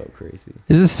visuals are so crazy.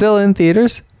 Is it still in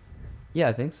theaters? Yeah,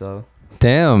 I think so.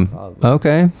 Damn. Probably.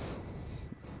 Okay.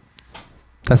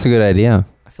 That's a good idea.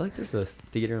 I feel like there's a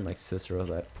theater in like Cicero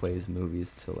that plays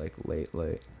movies till like late.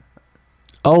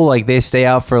 Oh, like they stay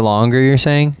out for longer, you're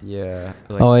saying? Yeah.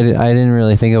 Like, I didn't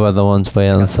really think about the ones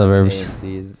playing in the suburbs.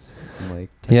 AMC's and, like,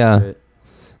 yeah. Shit.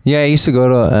 Yeah, I used to go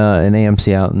to an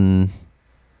AMC out in,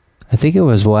 I think it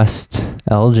was West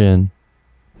Elgin,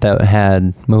 that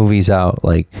had movies out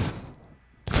like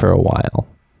for a while.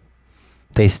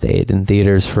 They stayed in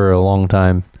theaters for a long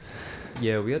time.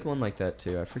 Yeah, we had one like that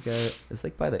too. I forget. It's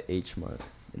like by the H Mart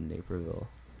in Naperville.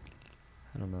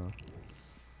 I don't know.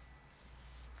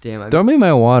 Damn. Throw me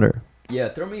my water. Yeah,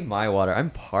 throw me my water. I'm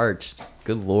parched.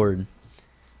 Good lord.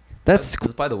 That's Is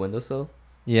this by the windowsill?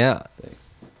 Yeah. Thanks.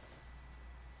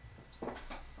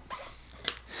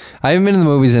 I haven't been to the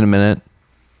movies in a minute,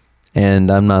 and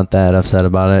I'm not that upset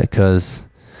about it because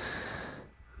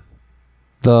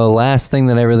the last thing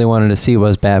that I really wanted to see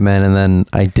was Batman, and then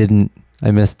I didn't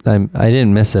miss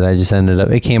it. I just ended up.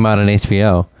 It came out on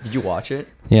HBO. Did you watch it?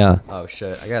 Yeah. Oh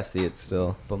shit! I gotta see it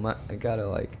still, but I gotta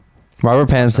like. Robert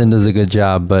Pattinson does a good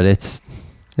job, but it's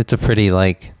a pretty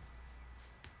like.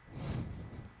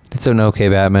 It's an okay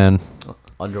Batman.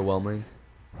 Underwhelming.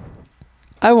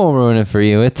 I won't ruin it for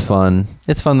you. It's fun.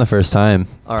 It's fun the first time.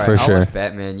 All right, for I'll sure. watch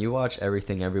Batman. You watch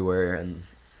Everything Everywhere, and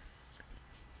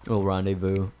we'll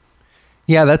rendezvous.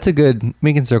 Yeah, that's a good.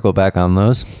 We can circle back on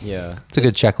those. Yeah, It's a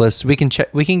good checklist. We can check.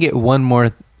 We can get one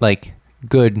more like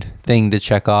good thing to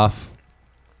check off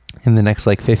in the next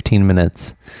like 15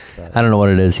 minutes. I don't know what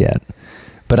it is yet,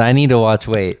 but I need to watch.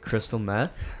 Wait, Crystal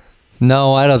meth?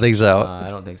 no, I don't think so. I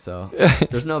don't think so.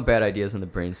 There's no bad ideas in the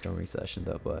brainstorming session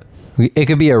though, but It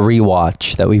could be a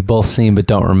rewatch that we've both seen but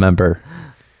don't remember.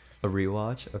 a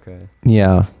rewatch. Okay.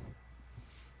 Yeah,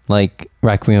 like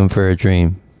Requiem for a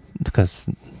Dream, because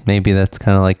maybe that's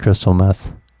kind of like crystal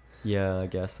meth. Yeah, I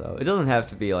guess so. It doesn't have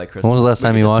to be like Crystal. When was the last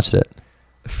time you watched it?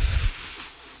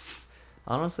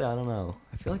 Honestly, I don't know.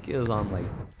 I feel like it was on like.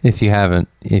 If you haven't,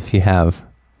 if you have,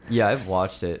 Yeah, I've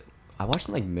watched it. I watched it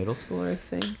in like middle school, I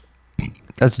think.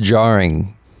 that's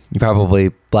jarring. You probably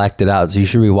blacked it out, so you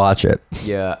should rewatch it.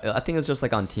 Yeah, I think it was just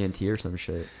like on TNT or some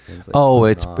shit. It was, like, Oh,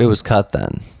 going it on. was cut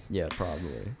then. Yeah,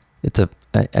 probably. It's a.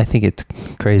 I think it's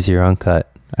crazier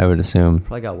uncut. I would assume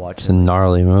Probably got watched. it's a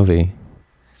gnarly movie.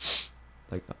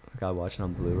 Like got watching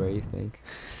on Blu-ray. You think?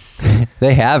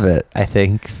 They have it, I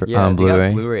think, on they got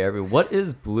Blu-ray. Blu-ray every. What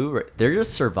is Blu-ray? They're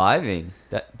just surviving.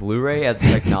 That Blu-ray as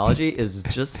technology is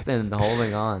just been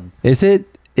holding on. Is it?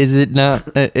 Is it not?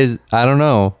 Is I don't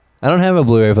know. I don't have a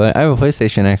Blu-ray player. I have a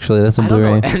PlayStation actually. That's a I don't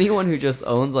Blu-ray. know anyone who just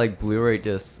owns like Blu-ray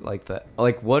discs like that.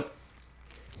 Like what?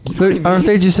 You know But what I aren't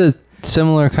mean? they just a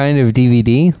similar kind of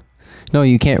DVD? No,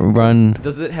 you can't run.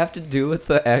 Does it have to do with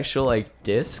the actual like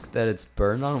disc that it's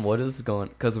burned on? What is going?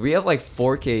 Because we have like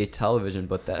 4K television,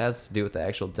 but that has to do with the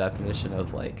actual definition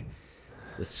of like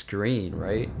the screen,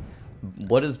 right?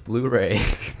 What is Blu-ray?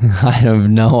 I have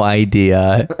no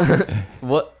idea.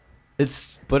 What?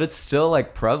 But it's still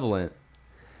like prevalent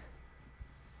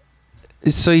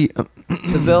So you,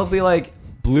 because they'll be like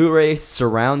Blu-ray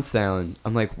surround sound.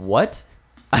 I'm like, what?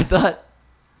 I thought.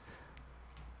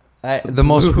 the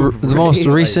most Blu-ray, like-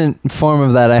 recent form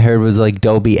of that I heard was like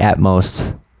Dolby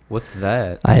Atmos. What's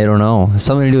that? I don't know.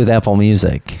 Something to do with Apple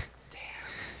Music. Damn.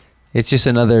 It's just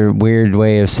another weird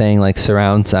way of saying like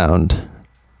surround sound.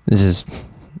 This is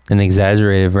an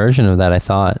exaggerated version of that, I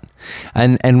thought.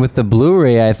 And with the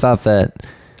Blu-ray, I thought that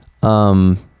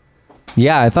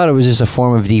I thought it was just a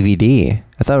form of DVD.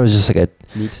 I thought it was just like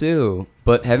a Me too.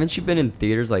 But haven't you been in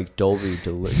theaters like Dolby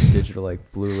digital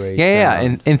like Blu-ray? yeah.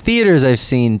 sound? In theaters, I've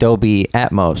seen Dolby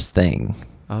Atmos thing,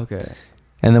 Okay.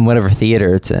 and then whatever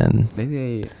theater it's in.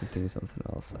 Maybe I'm thinking something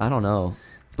else. I don't know.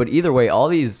 But either way, all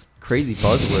these crazy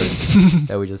buzzwords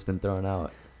that we just been throwing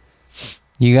out.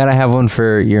 You gotta have one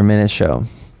for your minute show.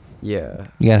 Yeah.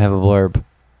 You gotta have a blurb.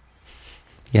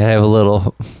 You gotta have a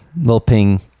little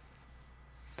ping.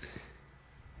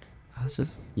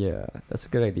 Yeah, that's a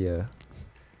good idea.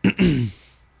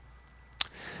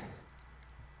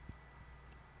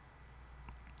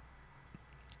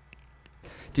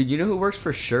 Dude, you know who works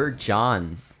for Sure?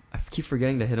 John. I keep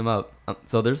forgetting to hit him up.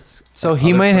 So there's. So he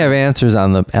other might have friend- answers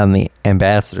on the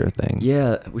ambassador thing.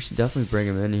 Yeah, we should definitely bring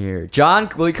him in here. John,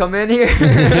 will you come in here?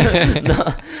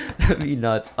 No, that'd be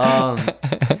nuts.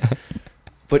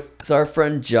 But it's our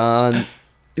friend John,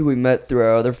 who we met through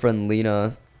our other friend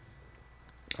Lena.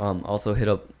 Also hit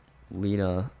up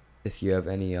Lena if you have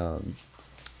any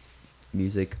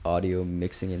music, audio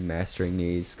mixing and mastering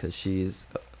needs, because she's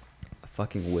a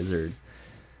fucking wizard.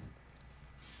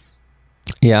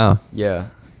 Yeah, Yeah.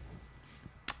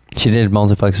 she did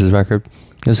Multiplex's record.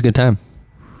 It was a good time.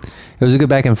 It was a good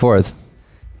back and forth.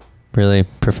 Really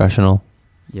professional.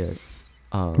 Yeah.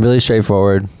 Really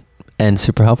straightforward and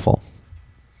super helpful.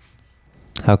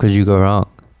 How could you go wrong?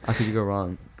 How could you go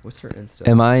wrong? What's her Insta?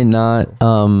 Am I not? I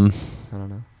don't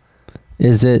know.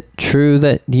 Is it true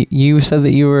that you said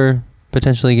that you were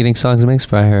potentially getting songs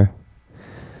mixed by her?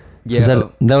 Yeah.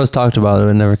 That was talked about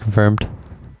but never confirmed.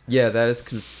 Yeah, that is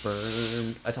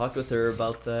confirmed. I talked with her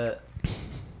about that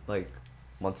like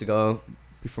months ago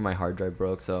before my hard drive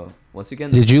broke. So once we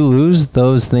get Did you lose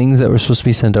those things that were supposed to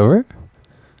be sent over?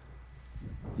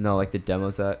 No, like the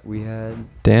demos that we had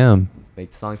Damn.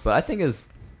 make the songs, but I think it's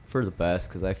for the best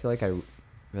because I feel like I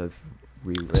have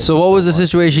rewritten. So what was the much.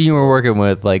 situation you were working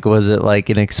with? Like, was it like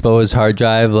an exposed hard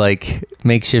drive, like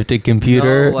makeshifted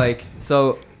computer? No, like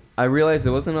so. I realized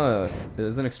it was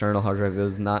an external hard drive. It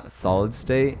was not solid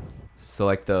state. So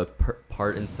like the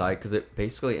part inside, because it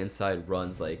basically inside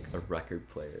runs like a record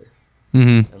player,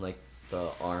 Mm-hmm. and like the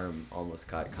arm almost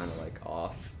got kind of like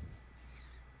off,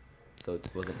 so it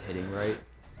wasn't hitting right.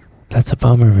 That's a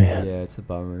bummer, man. Yeah, it's a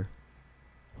bummer.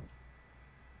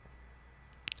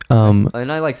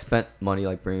 And I like spent money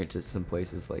like bringing it to some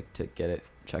places like to get it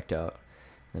checked out,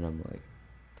 and I'm like,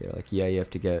 They're like, yeah, you have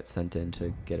to get it sent in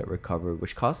to get it recovered,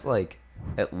 which costs like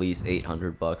at least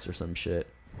 $800 or some shit.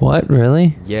 What,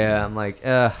 really? Yeah, I'm like,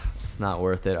 it's not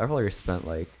worth it. I've already spent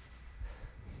like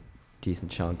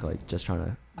decent chunk like just trying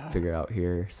to figure it out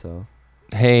here. So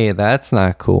Hey, that's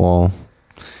not cool.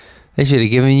 They should have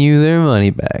given you their money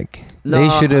back. no, They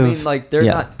should have. I mean, like they're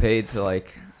not paid to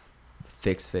like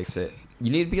fix it. You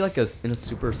need to be like in a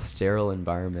super sterile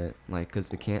environment, like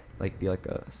because it can't like be like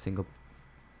a single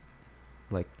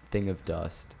like thing of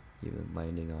dust even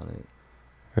landing on it.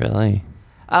 Really?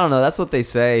 I don't know. That's what they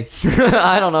say.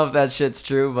 I don't know if that shit's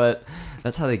true, but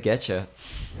that's how they get you.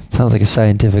 Sounds like a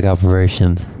scientific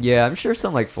operation. Yeah, I'm sure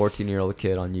some like 14-year-old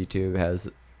kid on YouTube has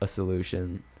a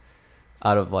solution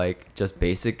out of like just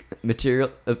basic material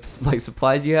like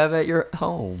supplies you have at your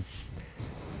home.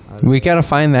 We gotta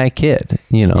find that kid.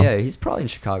 You know. Yeah, he's probably in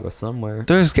Chicago somewhere.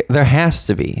 There has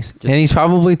to be, and he's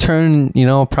probably turning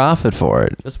a profit for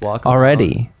it. Just walk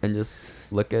already around and just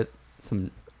look at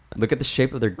the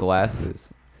shape of their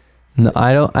glasses. No,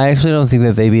 I actually don't think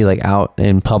that they'd be like out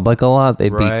in public a lot.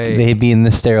 They'd be in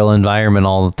the sterile environment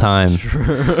all the time.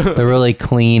 They're really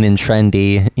clean and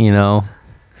trendy,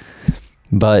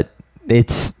 But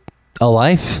it's a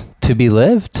life to be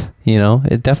lived,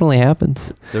 It definitely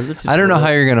happens. I don't know how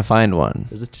you're gonna find one.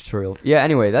 There's a tutorial. Yeah.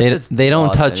 Anyway, they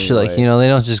don't touch anyway. They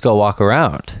don't just go walk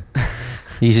around.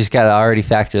 You just gotta already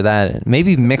factor that in.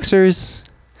 Maybe mixers.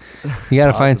 You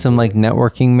gotta find some like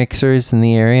networking mixers in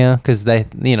the area because they're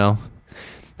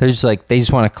just like they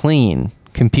just want to clean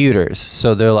computers,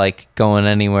 so they're like going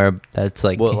anywhere that's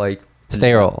like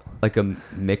sterile. Like a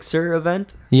mixer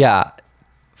event. Yeah.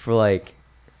 For like.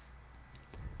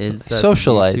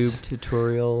 Socialites. YouTube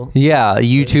tutorial. Yeah,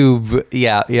 YouTube.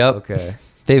 Yeah, yep. Okay.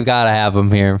 They've got to have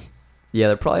them here. Yeah,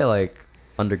 they're probably like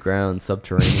underground,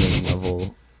 subterranean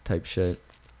level type shit.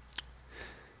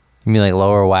 You mean like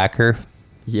Lower Whacker?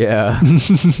 Yeah.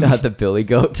 Not the Billy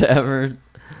Goat Tavern.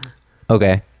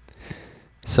 Okay.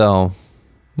 So,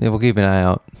 yeah, we'll keep an eye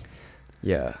out.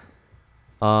 Yeah.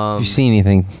 If you see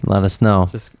anything, let us know.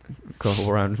 Just go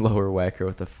around Lower Whacker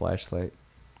with a flashlight.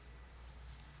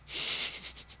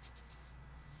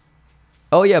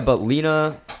 Oh yeah, but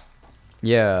Lena,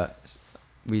 yeah,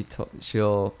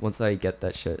 she'll once I get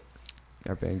that shit,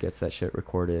 our band gets that shit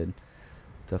recorded,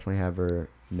 definitely have her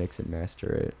mix and master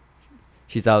it.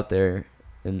 She's out there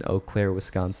in Eau Claire,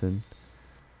 Wisconsin,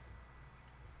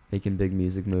 making big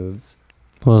music moves.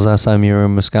 When was the last time you were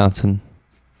in Wisconsin?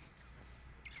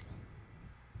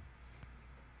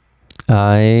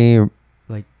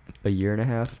 Like a year and a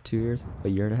half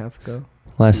ago.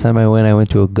 Last time I went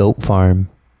to a goat farm.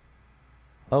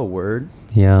 Oh, word.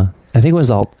 Yeah, I think it was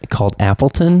all called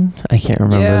Appleton. I can't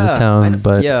remember the town,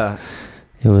 but yeah,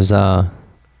 it was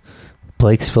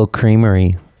Blakesville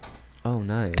Creamery. Oh,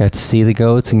 nice. Got to see the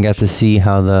goats and got to see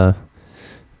how the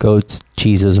goat's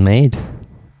cheese was made.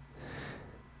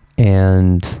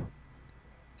 And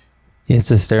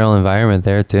it's a sterile environment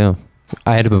there too.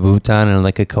 I had to put boots on and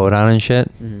like a coat on and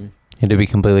shit. Mm-hmm. You had to be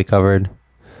completely covered.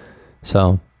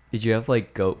 So. Did you have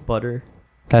like goat butter?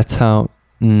 That's how.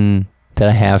 Did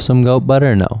I have some goat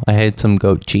butter? No, I had some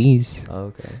goat cheese. Oh,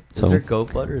 okay. Is there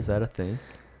goat butter? Is that a thing?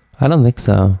 I don't think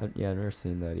so. Yeah, I've never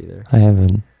seen that either. I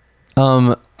haven't.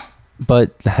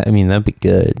 But I mean that'd be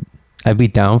good. I'd be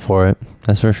down for it.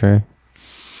 That's for sure.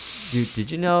 Dude,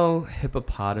 did you know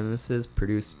hippopotamuses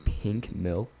produce pink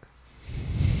milk?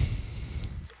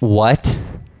 What?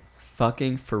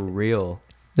 Fucking for real.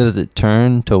 Does it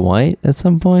turn to white at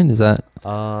some point? Is that?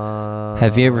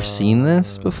 Have you ever seen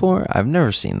this before? I've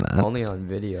never seen that. Only on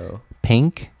video.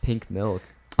 Pink milk.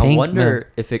 Pink I wonder milk.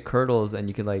 if it curdles and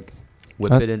you can like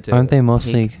whip it into aren't they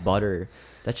mostly pink butter.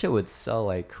 That shit would sell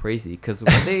like crazy because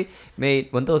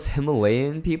when those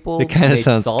Himalayan people, it kind of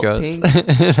sounds salt gross. pink,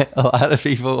 a lot of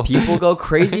people go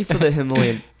crazy for the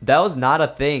Himalayan. That was not a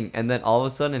thing, and then all of a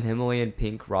sudden, Himalayan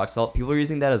pink rock salt, people are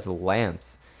using that as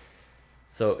lamps.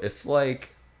 So if like,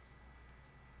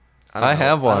 I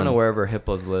have one. I don't know wherever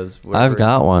hippos lives. I've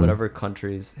got one. Whatever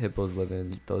countries hippos live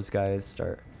in, those guys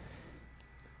start,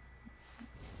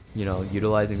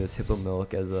 utilizing this hippo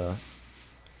milk as a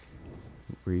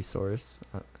resource,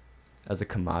 as a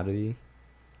commodity.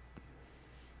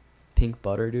 Pink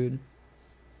butter, dude.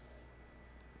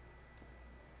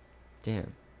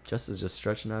 Damn, Justin's just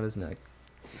stretching out his neck.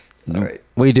 All right,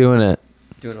 we doing it.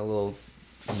 Doing a little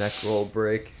neck roll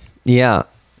break. Yeah.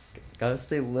 Gotta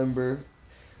stay limber.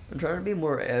 I'm trying to be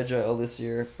more agile this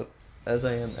year, but as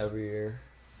I am every year.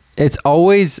 It's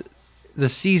always the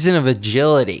season of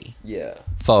agility. Yeah.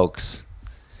 Folks.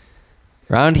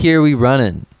 Around here we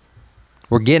running.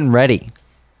 We're getting ready.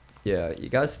 Yeah, you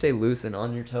gotta stay loose and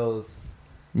on your toes.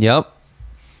 Yep.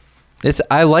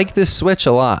 I like this switch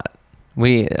a lot.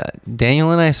 We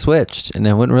Daniel and I switched, and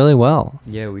it went really well.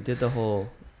 Yeah, we did the whole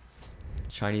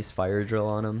Chinese fire drill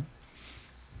on him.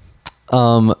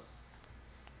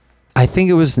 I think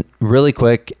it was really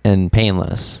quick and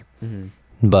painless.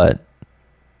 But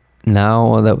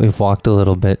now that we've walked a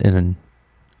little bit in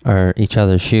each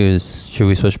other's shoes, should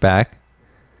we switch back?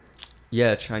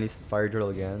 Yeah, Chinese fire drill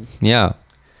again. Yeah.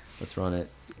 Let's run it.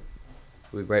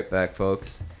 We'll be right back,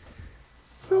 folks.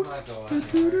 Play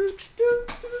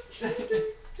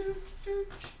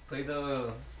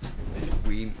the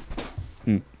weed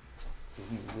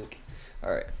music.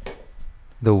 All right.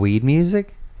 The weed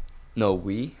music? No,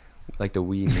 we like the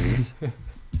Wii moves.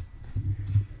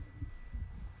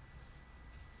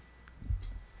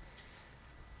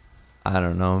 I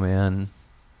don't know, man.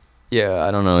 Yeah,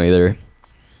 I don't know either.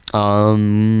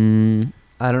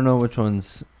 I don't know which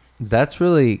ones. That's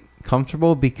really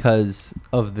comfortable because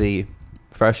of the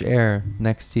fresh air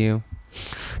next to you.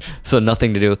 So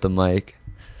nothing to do with the mic.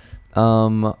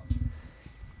 The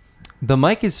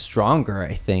mic is stronger,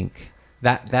 I think.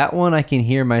 That one I can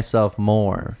hear myself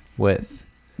more with.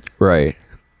 Right.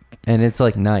 And it's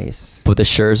like nice. But the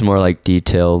Shure's more like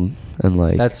detailed and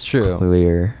like that's true.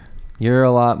 Clear. You're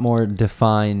a lot more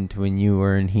defined when you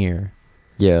were in here.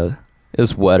 Yeah. It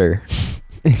was wetter.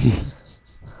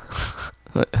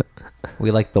 We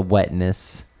like the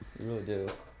wetness. You really do.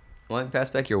 Want to pass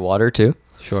back your water too?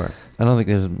 Sure. I don't think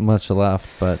there's much left,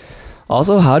 but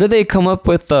also, how did they come up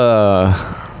with the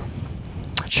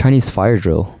Chinese fire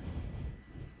drill?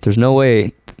 There's no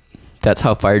way that's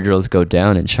how fire drills go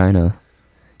down in China.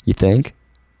 You think?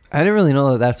 I didn't really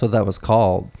know that that's what that was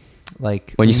called.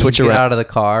 Like when you switch get around out of the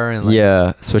car and like,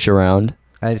 yeah, switch around.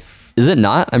 Is it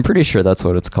not? I'm pretty sure that's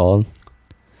what it's called.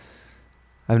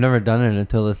 I've never done it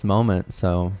until this moment,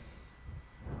 so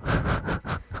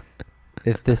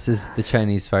if this is the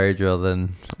Chinese fire drill,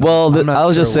 then well, I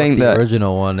was just saying that the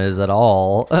original one is at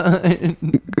all. Yeah,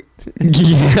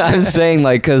 I'm saying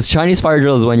like because Chinese fire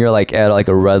drill is when you're like at like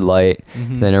a red light,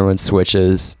 then everyone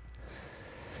switches.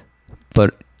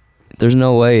 But there's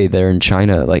no way they're in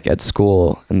China like at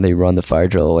school and they run the fire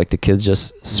drill. Like the kids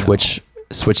just switch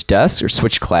desks or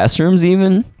switch classrooms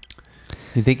even.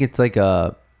 You think it's like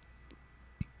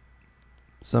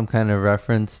some kind of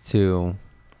reference to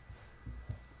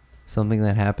something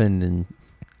that happened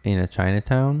in a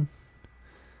Chinatown?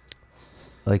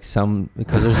 Like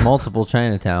because there's multiple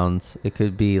Chinatowns. It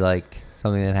could be like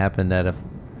something that happened at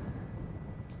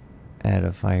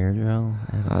a fire drill.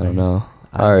 I don't know.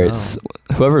 All right,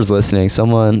 whoever's listening,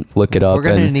 someone look it up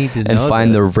and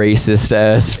find the racist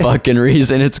ass fucking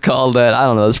reason it's called that. I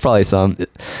don't know. There's probably some.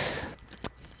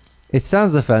 It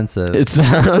sounds offensive. It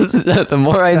sounds. The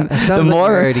more we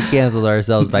already canceled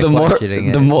ourselves by questioning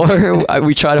it. The more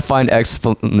we try to find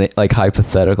like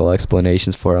hypothetical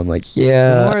explanations for it, I'm like,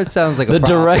 yeah. The more it sounds like a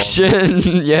problem.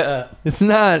 Direction, yeah. It's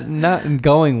not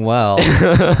going well.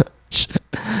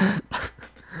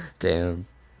 Damn.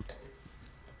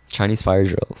 Chinese fire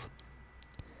drills.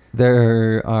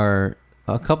 There are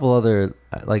a couple other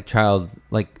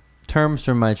terms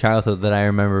from my childhood that I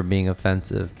remember being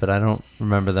offensive, but I don't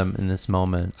remember them in this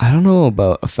moment. I don't know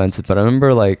about offensive, but I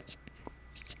remember like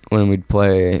when we'd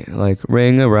play like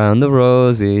 "Ring Around the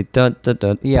Rosie."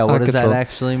 Yeah, what does that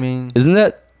actually mean? Isn't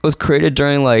that was created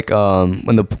during like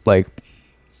when the like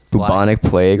bubonic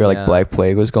plague or like Black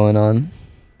Plague was going on?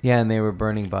 Yeah, and they were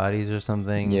burning bodies or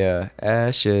something. Yeah,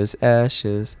 ashes,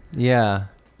 ashes. Yeah.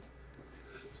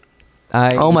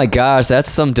 Oh my gosh, that's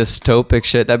some dystopic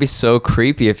shit. That'd be so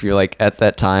creepy if you're like at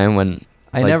that time when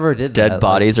I never did dead that.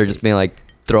 bodies are just being like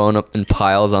thrown up in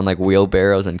piles on like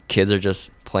wheelbarrows and kids are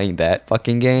just playing that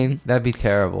fucking game. That'd be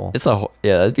terrible.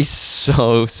 That'd be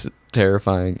so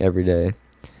terrifying every day.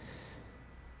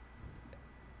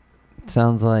 It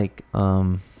sounds like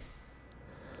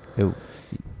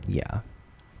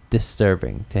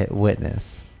disturbing to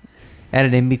witness at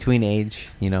an in-between age,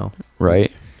 right,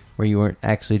 where you weren't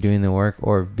actually doing the work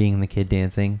or being the kid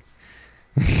dancing.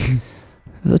 It's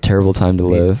a terrible time to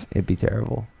live. It'd be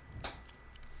terrible.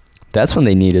 That's when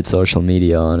they needed social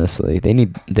media, honestly. They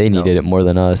needed it more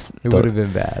than us. It would have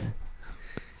been bad.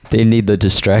 They need the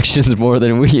distractions more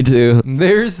than we do.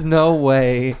 There's no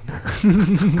way.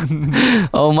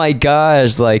 Oh my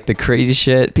gosh, like the crazy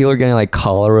shit. People are getting like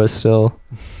cholera still.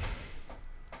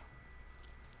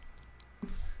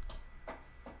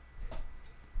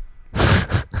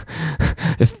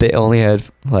 If they only had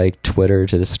like Twitter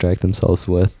to distract themselves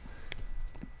with,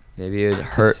 maybe it'd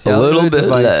hurt a little bit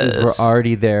less. Were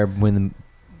already there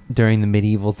during the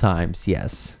medieval times.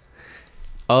 Yes.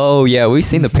 Oh yeah, we've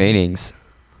seen the paintings.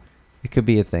 It could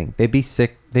be a thing. They'd be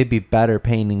sick. They'd be better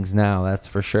paintings now. That's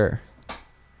for sure.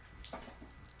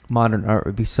 modern art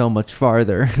would be so much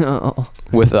farther.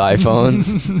 With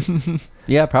iPhones.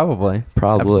 Yeah, probably.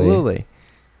 Probably. Absolutely.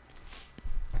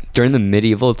 During the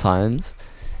medieval times.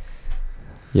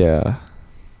 Yeah.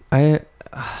 When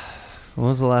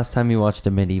was the last time you watched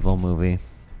a medieval movie?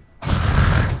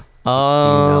 I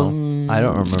don't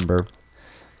remember.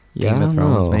 Yeah, Game I of don't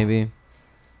Thrones, know. maybe.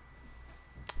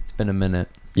 It's been a minute.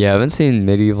 Yeah, I haven't seen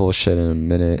medieval shit in a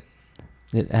minute.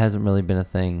 It hasn't really been a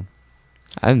thing.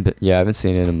 I haven't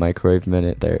seen it in a microwave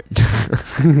minute there.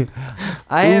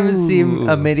 I haven't seen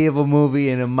a Ooh. medieval movie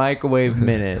in a microwave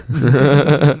minute.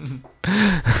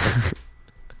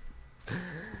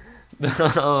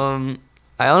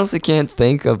 I honestly can't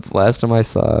think of last time I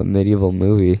saw a medieval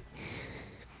movie.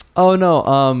 Oh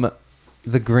no,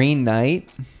 The Green Knight?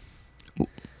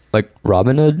 Like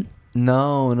Robin Hood?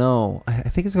 No. I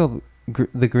think it's called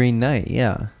The Green Knight,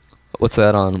 yeah. What's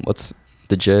that on? What's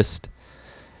the gist?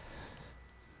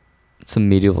 Some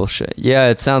medieval shit. Yeah,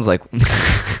 it sounds like.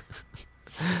 It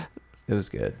was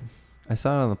good. I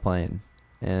saw it on the plane.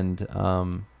 And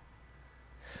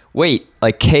Wait,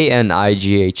 like Knight?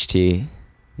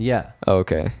 yeah. Oh,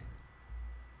 okay.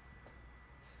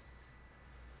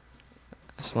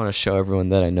 I just want to show everyone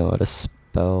that I know how to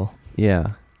spell.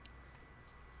 Yeah.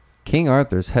 King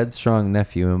Arthur's headstrong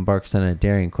nephew embarks on a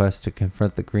daring quest to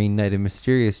confront the Green Knight, a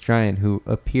mysterious giant who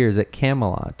appears at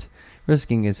Camelot.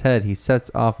 Risking his head, he sets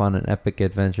off on an epic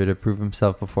adventure to prove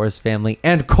himself before his family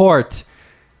and court.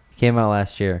 It came out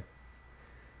last year.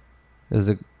 It was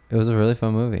a really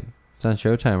fun movie. It's on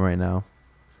Showtime right now.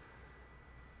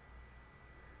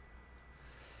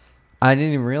 I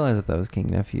didn't even realize that was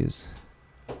King Nephew's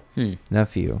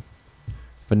nephew,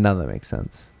 but now that makes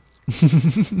sense.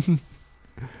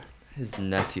 His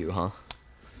nephew, huh?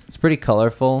 It's pretty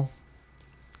colorful,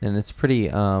 and it's pretty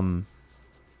kind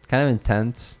of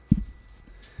intense.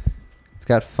 It's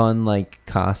got fun like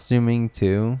costuming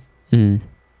too. Mm.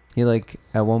 He like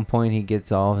at one point he gets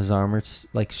all of his armor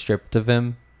like stripped of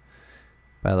him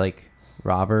by like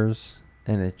robbers,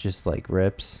 and it just like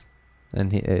rips,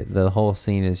 and the whole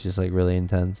scene is just like really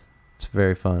intense. It's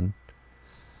very fun.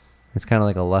 It's kind of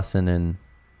like a lesson in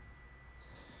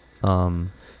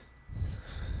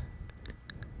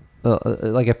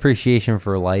like appreciation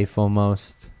for life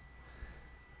almost,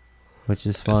 which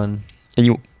is fun.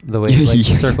 And The way it like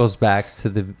circles back to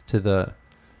the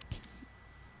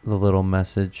little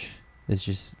message is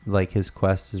just like his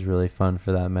quest is really fun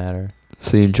for that matter.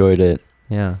 So you enjoyed it?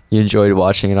 Yeah. You enjoyed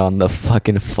watching it on the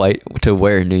fucking flight to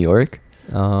where? New York?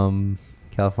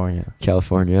 California.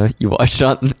 California. You watched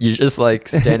on. You're just like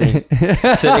sitting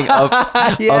up,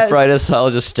 Yes. upright as hell,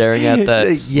 just staring at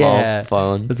that small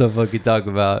phone. That's what fucking talk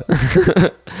about.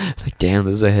 Like, damn,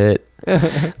 this is a hit.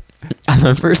 I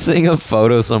remember seeing a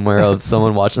photo somewhere of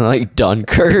someone watching like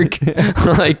Dunkirk,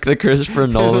 like the Christopher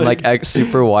Nolan like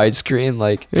super widescreen,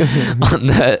 like on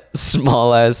that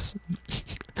small ass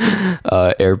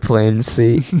airplane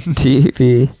seat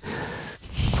TV,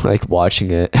 like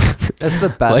watching it. That's the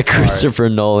best like part. Christopher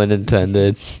Nolan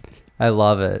intended. I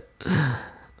love it.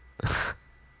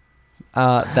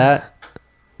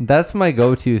 That's my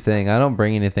go-to thing. I don't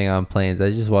bring anything on planes. I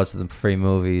just watch the free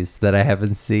movies that I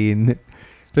haven't seen.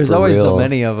 There's For always so real.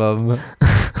 many of them.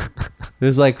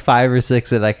 There's like 5 or 6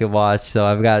 that I could watch, so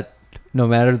I've got, no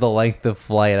matter the length of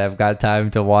flight, I've got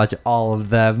time to watch all of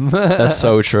them. That's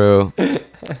so true.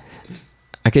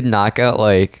 I could knock out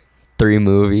like 3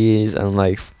 movies and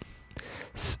like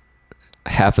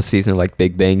half a season of like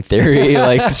Big Bang Theory,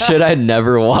 like shit I'd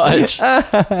never watch.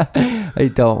 I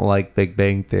don't like Big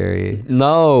Bang Theory.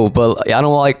 No, but I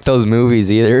don't like those movies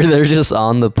either. They're just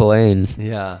on the plane.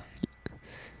 Yeah.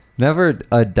 Never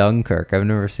a Dunkirk. I've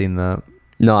never seen that.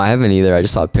 No, I haven't either. I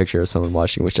just saw a picture of someone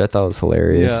watching, which I thought was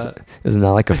hilarious. Yeah. It was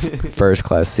not like a first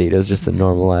class seat. It was just a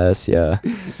normal ass, yeah.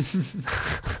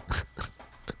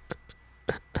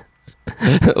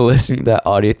 Listening to that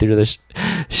audio through the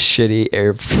shitty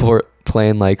airport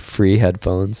plane like free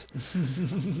headphones.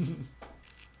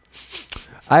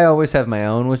 I always have my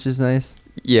own, which is nice.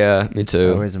 Yeah, me I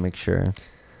too. always make sure.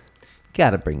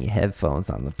 Gotta bring your headphones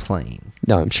on the plane.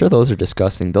 No, I'm sure those are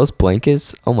disgusting. Those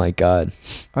blankets, oh my god.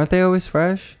 Aren't they always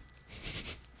fresh?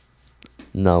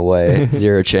 No way.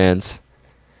 Zero chance.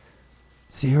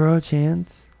 0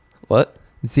 chance? What?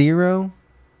 0?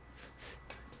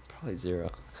 Probably 0.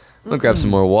 I'm gonna grab some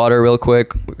more water real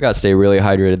quick. We gotta stay really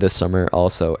hydrated this summer.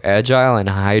 Also, agile and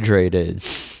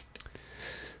hydrated.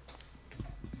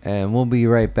 And we'll be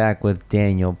right back with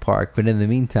Daniel Park. But in the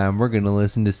meantime, we're going to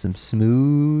listen to some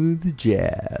smooth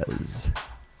jazz.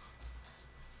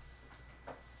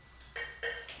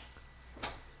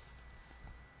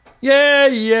 Yeah,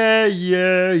 yeah,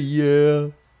 yeah, yeah.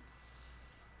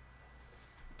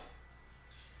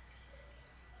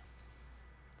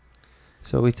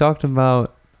 So we talked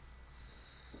about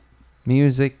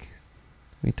music.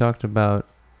 We talked about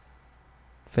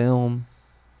film.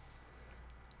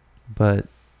 But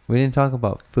we didn't talk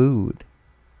about food.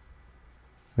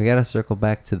 We gotta circle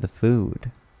back to the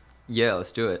food. Yeah,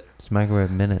 let's do it. It's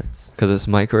microwave minutes. Because it's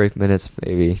microwave minutes,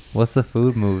 baby. What's the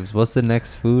food moves? What's the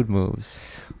next food moves?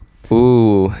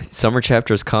 Ooh, summer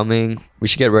chapter's coming. We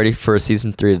should get ready for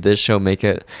season 3 of this show. Make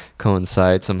it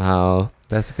coincide somehow.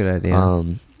 That's a good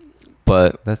idea.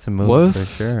 But that's a move for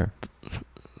sure.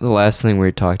 The last thing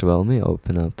we talked about. Let me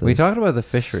open up this. We talked about the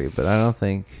fishery, but I don't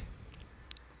think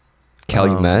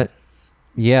Calumet.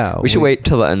 Yeah. We should wait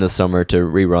till the end of summer to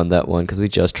rerun that one because we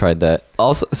just tried that.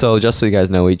 Also, so just so you guys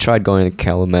know, we tried going to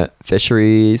Calumet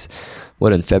Fisheries,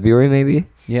 in February maybe?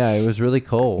 Yeah, it was really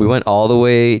cold. We went all the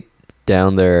way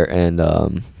down there and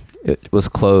it was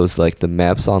closed. Like the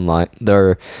maps online,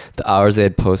 the hours they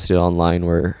had posted online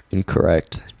were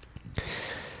incorrect.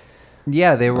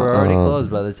 Yeah, they were already closed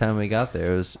by the time we got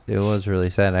there. It was really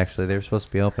sad actually. They were supposed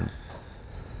to be open.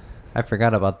 I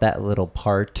forgot about that little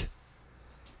part.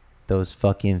 Those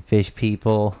fucking fish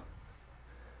people.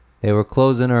 They were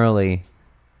closing early.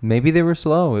 Maybe they were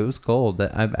slow. It was cold.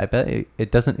 I bet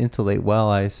it doesn't insulate well,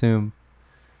 I assume.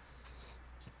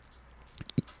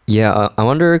 Yeah, I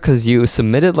wonder because you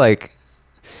submitted like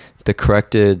the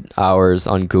corrected hours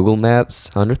on Google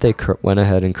Maps. I wonder if they went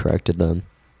ahead and corrected them.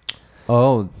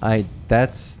 Oh,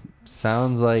 that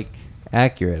sounds like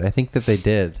accurate. I think that they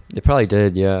did. They probably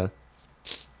did, yeah.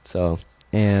 So.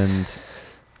 And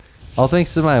all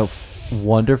thanks to my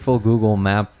wonderful Google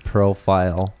Map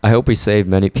profile. I hope we saved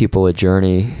many people a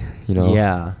journey,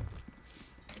 Yeah.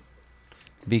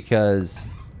 Because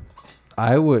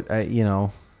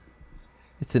it's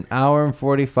an hour and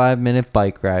 45-minute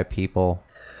bike ride, people.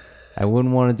 I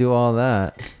wouldn't want to do all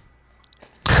that.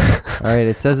 All right,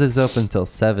 it says it's open until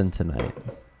 7 tonight.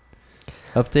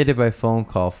 Updated by phone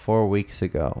call 4 weeks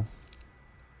ago.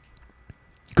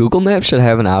 Google Maps should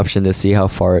have an option to see how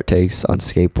far it takes on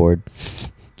skateboard.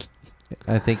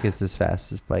 I think it's as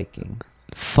fast as biking.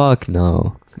 Fuck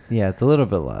no. Yeah, it's a little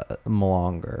bit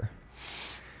longer.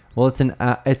 Well, it's a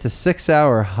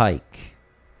 6-hour hike,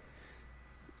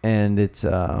 and it's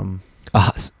a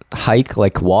hike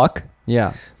like walk.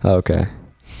 Yeah. Oh, okay.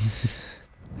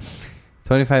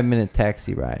 25-minute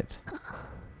taxi ride.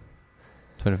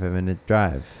 25-minute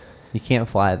drive. You can't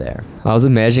fly there. I was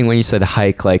imagining when you said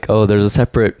hike, like, oh, there's a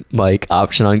separate like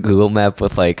option on Google Map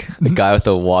with like a guy with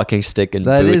a walking stick and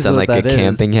boots and like a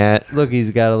camping hat. Look, he's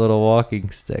got a little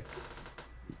walking stick.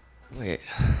 Wait.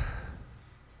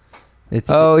 It's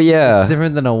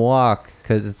different than a walk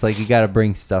because it's like you got to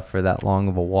bring stuff for that long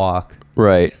of a walk.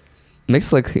 Right.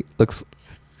 Looks.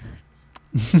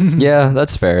 Yeah,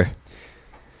 that's fair.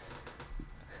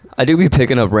 I do be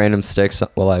picking up random sticks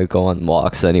while I go on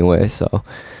walks anyway, so.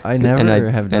 I never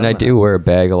have done And I that. do wear a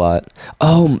bag a lot.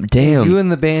 Oh, damn. You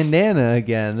and the bandana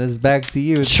again. This is back to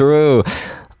you. True.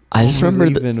 I just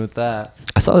remember with that.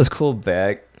 I saw this cool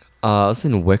bag. I was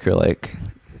in Wicker like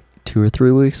 2 or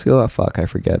 3 weeks ago. Fuck, I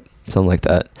forget. Something like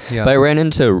that. Yeah. But I ran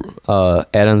into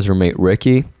Adam's roommate,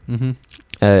 Ricky. Mm-hmm.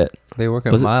 They work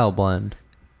at was it- Mile Blend.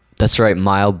 That's right,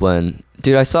 Mild Blend.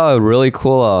 Dude, I saw a really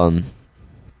cool,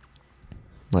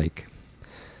 like,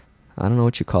 I don't know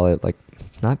what you call it. Like,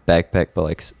 not backpack, but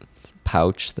like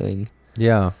pouch thing.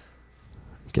 Yeah. I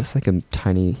guess like a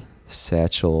tiny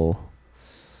satchel.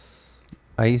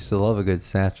 I used to love a good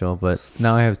satchel, but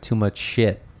now I have too much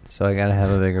shit, so I gotta have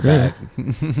a bigger bag.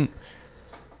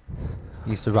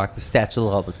 Used to rock the satchel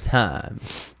all the time.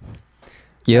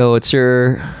 Yo, what's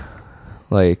your,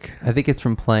 like... I think it's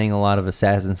from playing a lot of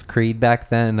Assassin's Creed back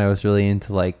then. I was really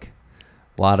into like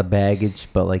a lot of baggage,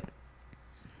 but like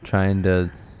trying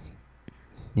to,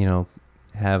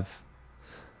 have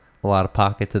a lot of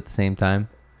pockets at the same time.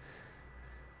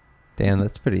 Damn,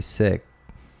 that's pretty sick.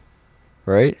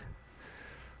 Right?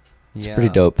 It's a pretty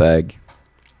dope bag.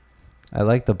 I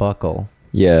like the buckle.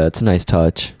 Yeah, it's a nice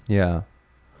touch. Yeah.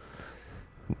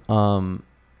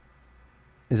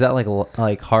 Is that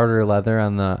like harder leather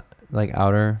on the like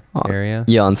outer area?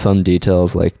 Yeah, on some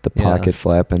details like the pocket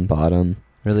flap and bottom.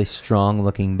 Really strong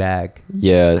looking bag.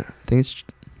 Yeah, I think it's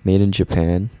made in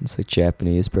Japan. It's like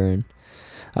Japanese brand.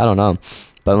 I don't know,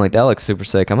 but I'm like, that looks super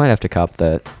sick. I might have to cop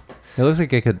that. It looks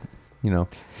like it could,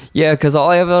 Yeah, because all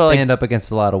I have stand up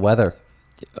against a lot of weather.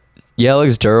 Yeah, it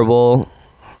looks durable,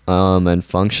 and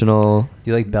functional. Do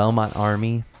you like Belmont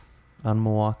Army on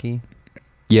Milwaukee?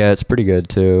 Yeah, it's pretty good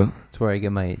too. It's where I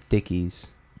get my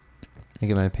Dickies. I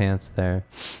get my pants there.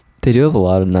 They do have a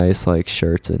lot of nice like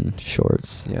shirts and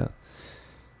shorts. Yeah.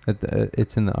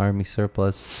 It's in the Army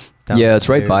surplus. Yeah, it's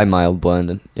right by Mild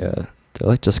Blend. Yeah, They're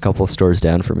like just a couple of stores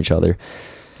down from each other.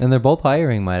 And they're both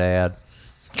hiring, might I add.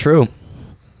 True.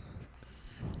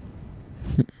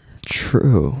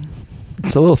 True.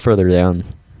 It's a little further down.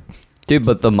 Dude,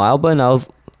 but the Mile Blend, I was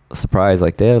surprised.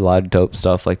 Like, they had a lot of dope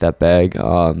stuff like that bag.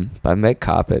 But I might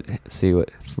cop it, see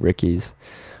what Ricky's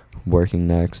working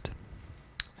next.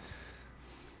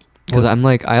 Because I'm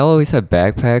like, I always have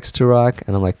backpacks to rock,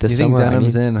 and I'm like, this you think summer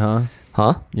denim's in, huh?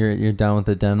 Huh? You're down with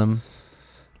the denim?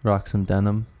 Rock some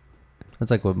denim? That's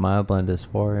like what Mile Blend is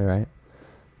for, right?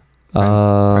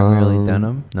 Primarily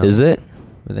denim? No. Is it?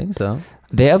 I think so.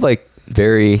 They have like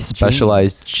very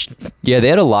specialized. Yeah, they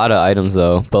had a lot of items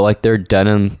though, but like their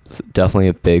denim's definitely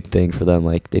a big thing for them.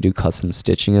 Like they do custom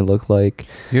stitching. It looked like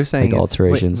you're saying like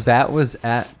alterations. Wait, that was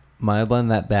at Mile Blend,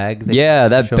 that bag. Yeah,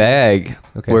 that bag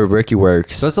where Ricky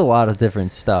works. So it's a lot of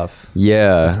different stuff.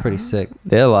 Yeah, it's pretty sick.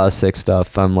 They had a lot of sick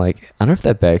stuff. I'm like, I don't know if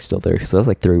that bag's still there because that was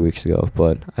like 3 weeks ago,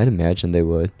 but I'd imagine they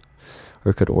would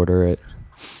or could order it.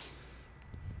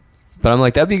 But I'm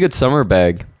like, that'd be a good summer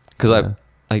bag because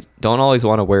I don't always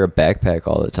want to wear a backpack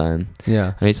all the time.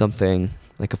 Yeah. I need something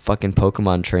like a fucking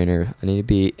Pokemon trainer. I need to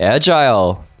be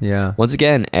agile. Yeah. Once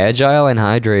again, agile and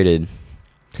hydrated.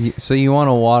 So you want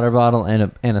a water bottle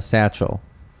and a satchel.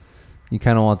 You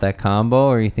kind of want that combo,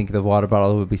 or you think the water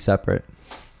bottle would be separate?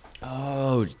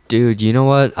 Oh, dude, you know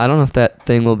what? I don't know if that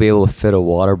thing will be able to fit a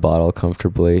water bottle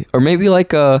comfortably. Or maybe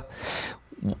like a...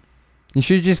 You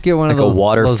should just get one like of those, a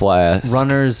water those flask.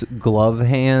 runner's glove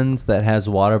hands that has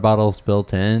water bottles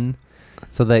built in,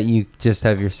 so that you just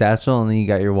have your satchel and then you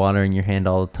got your water in your hand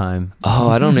all the time. Oh,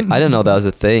 I didn't know that was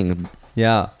a thing.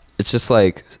 Yeah. It's just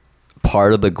like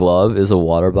part of the glove is a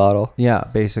water bottle. Yeah,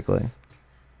 basically.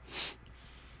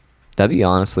 That'd be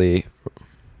honestly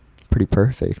pretty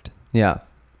perfect. Yeah.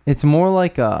 It's more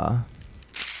like I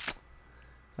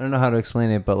don't know how to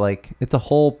explain it, but like it's a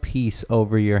whole piece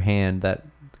over your hand that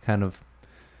kind of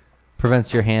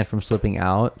prevents your hand from slipping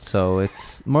out. So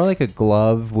it's more like a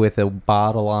glove with a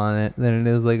bottle on it than it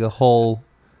is like a whole...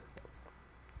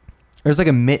 Or it's like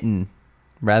a mitten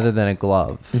rather than a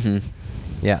glove. Mm-hmm.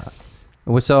 Yeah.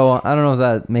 So I don't know if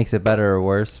that makes it better or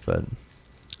worse, but...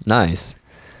 Nice.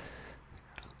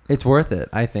 It's worth it,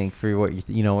 I think, for what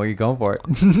you know what you're going for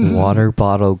it. Water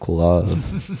bottle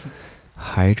glove.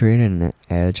 Hydrated and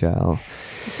agile.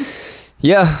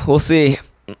 Yeah, we'll see.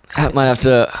 I might have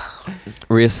to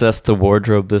reassess the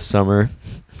wardrobe this summer.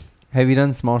 Have you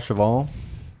done Small Cheval?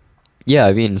 Yeah,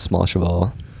 I've eaten Small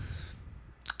Cheval.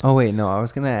 Oh wait, no, I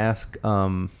was gonna ask.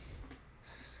 Oh,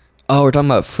 we're talking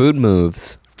about food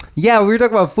moves. Yeah, we were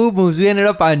talking about food moves. We ended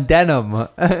up on denim.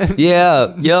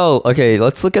 Yeah, yo, okay,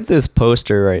 let's look at this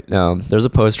poster right now. There's a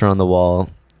poster on the wall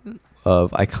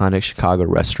of iconic Chicago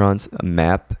restaurants, a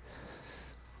map.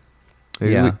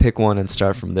 Maybe we pick one and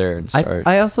start from there and start.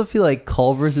 I also feel like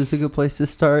Culver's is a good place to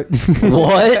start.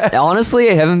 What? Honestly,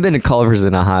 I haven't been to Culver's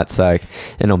in a hot sec.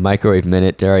 In a microwave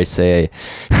minute, dare I say.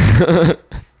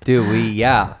 Dude,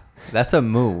 that's a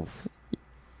move.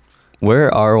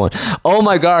 Where are one? Oh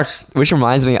my gosh, which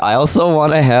reminds me, I also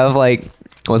want to have like,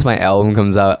 once my album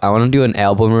comes out, I want to do an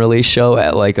album release show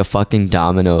at like a fucking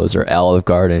Domino's or Olive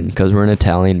Garden because we're an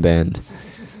Italian band.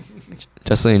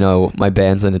 Just so you know, my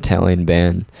band's an Italian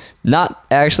band. Not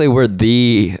actually, we're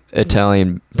the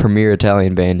premier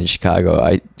Italian band in Chicago.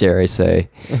 I dare I say.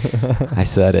 I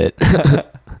said it.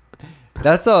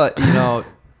 That's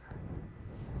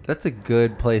that's a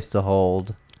good place to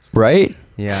hold. Right?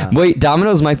 Yeah. Wait,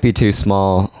 Domino's might be too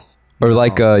small. Or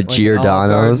like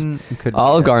Giordano's.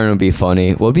 Olive Garden would be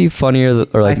funny. What would be funnier?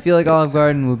 Or like, I feel like Olive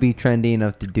Garden would be trendy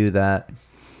enough to do that.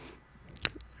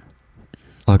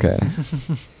 Okay.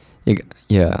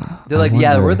 Yeah. They're like,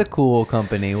 yeah, we're the cool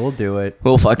company. We'll do it.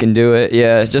 We'll fucking do it.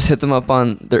 Yeah, just hit them up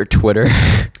on their Twitter.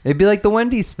 It'd be like the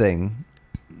Wendy's thing.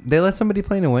 They let somebody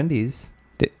play in a Wendy's.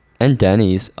 And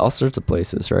Denny's, all sorts of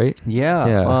places, right?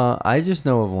 Yeah. I just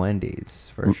know of Wendy's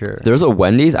for sure. There's a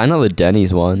Wendy's. I know the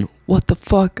Denny's one. What the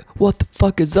fuck? What the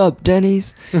fuck is up,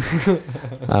 Denny's? I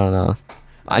don't know.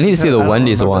 I need to see the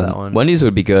Wendy's one. Wendy's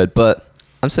would be good, but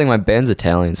I'm saying my band's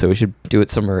Italian, so we should do it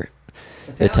somewhere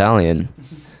Italian.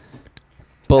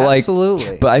 But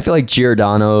absolutely. But I feel like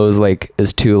Giordano's like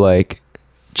is too like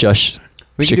just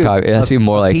Chicago. It has to be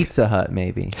more like Pizza Hut,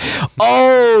 maybe.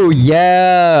 Oh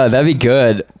yeah, that'd be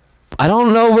good. I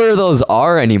don't know where those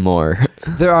are anymore.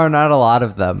 There are not a lot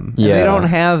of them. Yeah. And they don't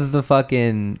have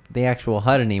the actual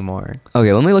hut anymore.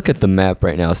 Okay, let me look at the map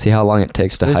right now. See how long it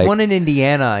takes to hike. There's one in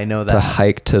Indiana, I know that. To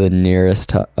hike to the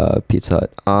nearest Pizza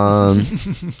Hut.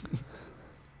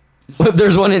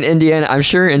 There's one in Indiana. I'm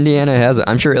sure Indiana has it.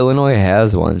 I'm sure Illinois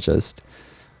has one. Just.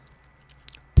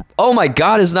 Oh my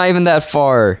God! It's not even that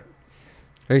far.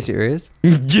 Are you serious?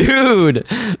 Dude,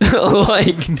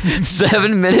 like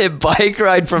 7-minute bike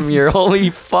ride from here. Holy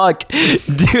fuck.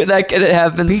 Dude, that could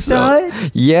happen. Pizza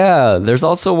Hut? Yeah, there's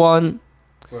also one.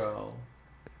 Bro.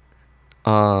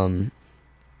 All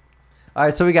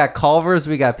right, so we got Culver's,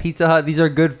 we got Pizza Hut. These are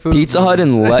good food. Pizza Hut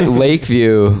in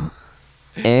Lakeview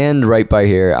and right by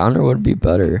here. I don't know what would be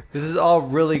better. This is all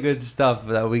really good stuff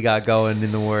that we got going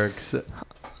in the works.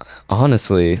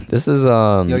 Honestly, this is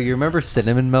Yo, you remember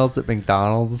cinnamon melts at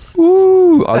McDonald's?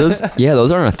 Ooh, are those? Yeah,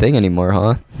 those aren't a thing anymore,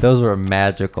 huh? Those were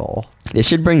magical. They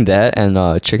should bring that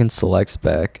and chicken selects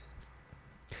back.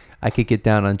 I could get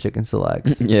down on chicken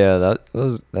selects. Yeah,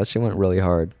 that shit went really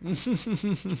hard.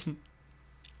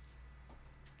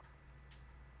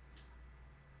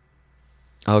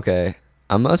 Okay,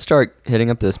 I'm gonna start hitting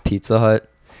up this Pizza Hut,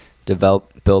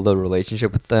 build a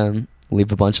relationship with them,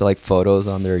 leave a bunch of like photos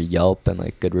on their Yelp and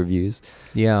like good reviews.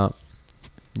 Yeah,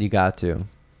 you got to.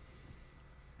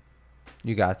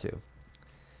 You got to.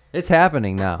 It's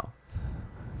happening now.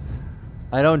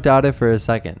 I don't doubt it for a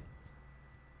second.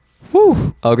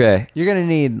 Whew. Okay. You're gonna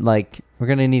need we're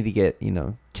gonna need to get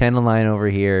Channel 9 over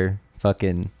here.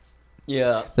 Fucking.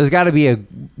 Yeah. There's got to be a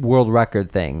world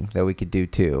record thing that we could do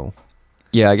too.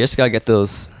 Yeah, I guess gotta get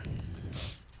those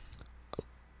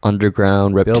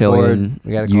underground reptilian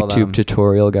YouTube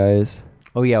tutorial guys.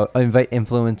 Oh yeah, invite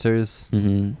influencers.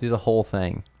 Mm-hmm. Do the whole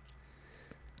thing.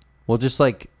 We'll just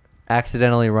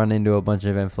accidentally run into a bunch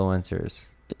of influencers.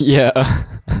 Yeah.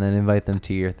 And then invite them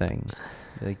to your thing.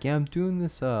 Be like, yeah, I'm doing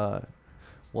this. Well,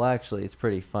 actually, it's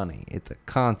pretty funny. It's a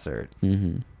concert.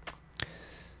 Mm-hmm.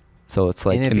 So it's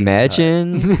like,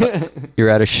 imagine you're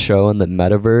at a show in the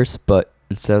metaverse, but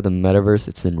instead of the metaverse,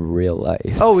 it's in real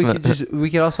life. Oh, we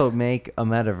could also make a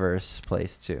metaverse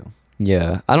place too.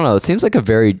 Yeah, I don't know. It seems like a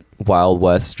very Wild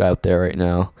West out there right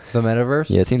now. The metaverse?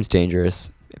 Yeah, it seems dangerous.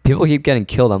 People keep getting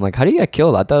killed. I'm like, how do you get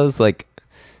killed? I thought it was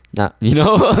not,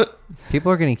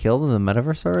 People are getting killed in the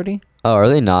metaverse already? Oh, are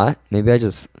they not? Maybe I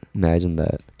just imagined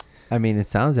that. I mean, it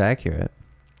sounds accurate.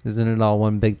 Isn't it all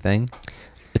one big thing?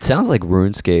 It sounds like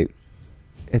RuneScape.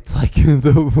 It's like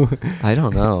the... I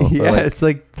don't know. Yeah, it's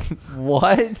like,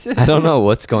 what? I don't know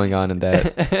what's going on in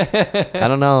that. I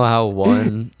don't know how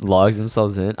one logs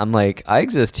themselves in. I'm like, I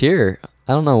exist here.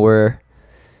 I don't know where.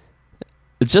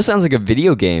 It just sounds like a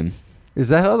video game. Is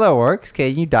that how that works?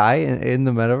 Can you die in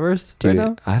the metaverse? Dude, right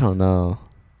now? I don't know.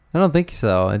 I don't think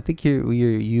so. I think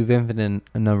you've infinite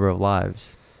a number of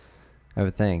lives. I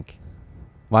would think.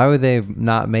 Why would they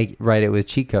not write it with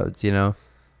cheat codes?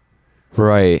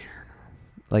 Right.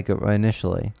 Like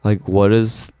initially. Like, what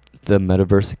does the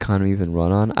metaverse economy even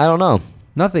run on? I don't know.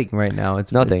 Nothing right now.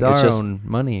 It's nothing. It's our own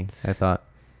money. I thought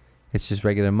it's just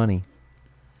regular money.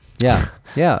 Yeah.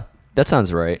 Yeah. That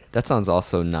sounds right. That sounds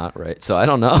also not right. So I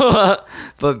don't know,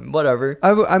 but whatever.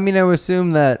 I mean, I would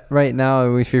assume that right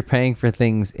now, if you're paying for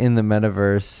things in the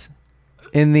metaverse,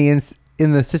 in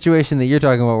the situation that you're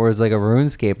talking about, where it's like a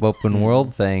RuneScape open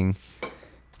world thing,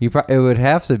 it would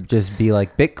have to just be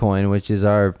like Bitcoin, which is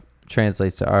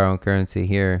translates to our own currency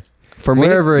here. For me,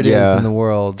 wherever it is in the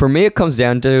world. For me, it comes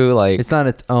down to it's not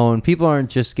its own. People aren't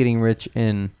just getting rich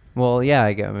in. Well, yeah,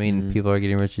 I mean, people are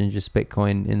getting rich in just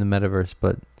Bitcoin in the metaverse,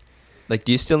 but.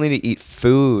 Do you still need to eat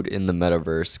food in the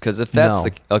metaverse? Because if that's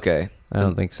okay, I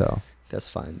don't think so. That's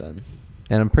fine then.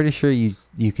 And I'm pretty sure you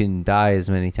can die as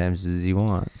many times as you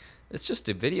want. It's just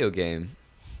a video game.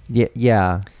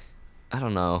 Yeah. I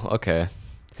don't know. Okay.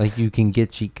 You can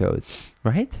get cheat codes,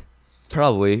 right?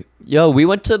 Probably. Yo, we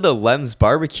went to the Lem's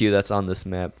Barbecue that's on this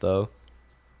map, though.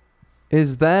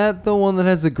 Is that the one that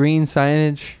has the green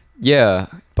signage? Yeah,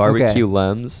 Barbecue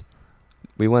Lem's.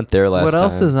 We went there last time.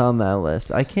 What else is on that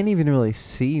list? I can't even really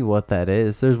see what that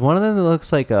is. There's one of them that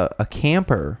looks like a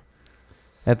camper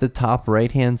at the top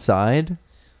right-hand side.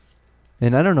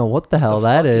 And I don't know what the hell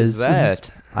that is. What is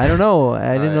that? I don't know.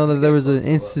 I didn't know that there was an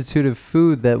Institute of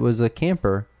Food that was a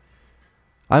camper.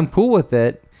 I'm cool with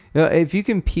it. If you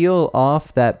can peel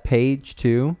off that page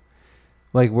too,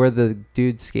 like where the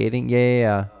dude's skating.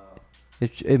 Yeah.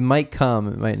 It might come.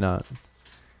 It might not.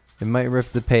 It might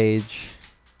rip the page.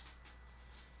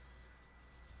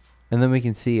 And then we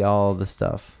can see all the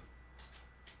stuff.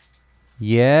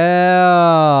 Yeah.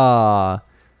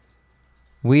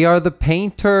 We are the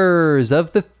painters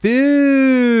of the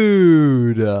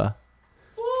food. Woo!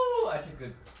 I took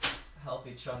a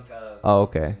healthy chunk out of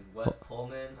okay. West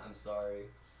Pullman. I'm sorry.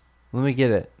 Let me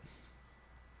get it.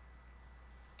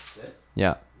 This?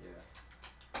 Yeah.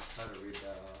 Try to read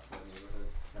that off the neighborhood.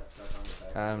 That's stuck on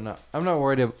the back. I'm not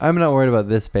worried about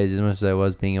this page as much as I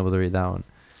was being able to read that one.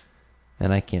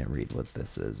 And I can't read what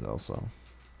this is also.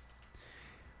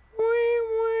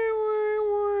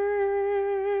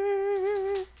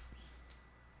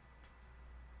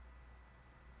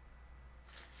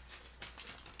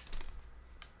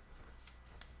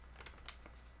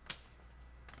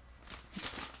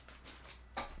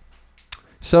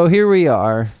 So here we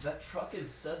are, That truck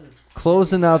says it's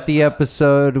closing out the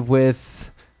episode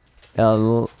with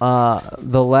the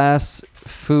last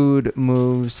food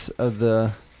moves of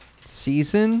the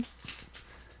season.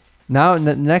 Now,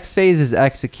 the next phase is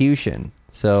execution.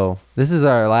 So this is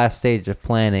our last stage of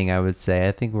planning, I would say.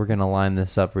 I think we're going to line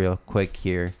this up real quick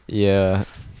here. Yeah.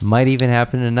 Might even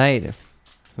happen tonight.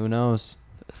 Who knows?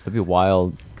 That'd be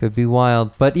wild. Could be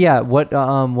wild. But yeah, what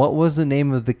was the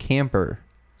name of the camper?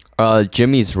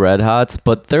 Jimmy's Red Hots,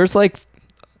 but there's like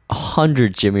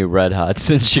 100 Jimmy Red Hots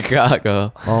in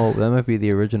Chicago. Oh, that might be the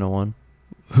original one.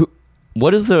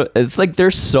 What is the? It's like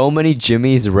there's so many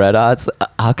Jimmy's Red Hots.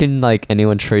 How can like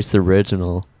anyone trace the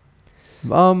original?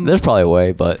 There's probably a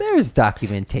way, but there's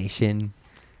documentation.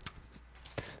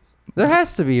 There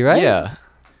has to be, right? Yeah.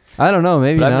 I don't know.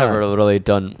 Maybe but not. I've never really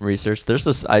done research.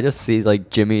 I just see like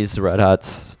Jimmy's Red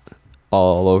Hots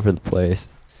all over the place.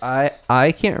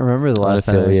 I can't remember the last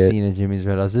time I've Unaffiliate. seen a Jimmy's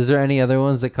Red House. Is there any other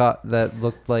ones that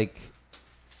looked like?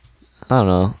 I don't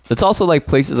know. It's also like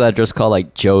places that are just called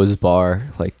like Joe's Bar.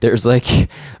 Like there's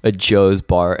like a Joe's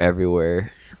Bar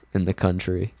everywhere in the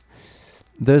country.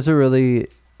 There's a really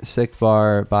sick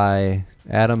bar by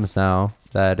Adams now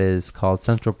that is called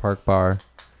Central Park Bar.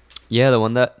 Yeah, the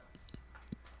one that.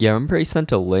 Yeah, I remember he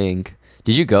sent a link.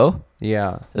 Did you go?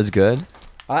 Yeah, it was good.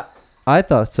 I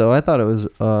thought so. I thought it was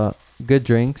good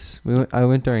drinks. I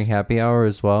went during happy hour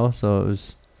as well, so it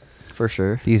was for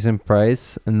sure decent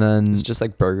price. And then it's just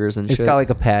like burgers and it's shit. got like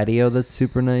a patio that's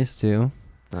super nice too.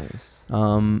 Nice. I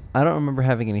don't remember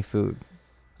having any food.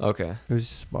 Okay. It was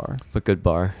just a bar. But good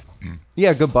bar.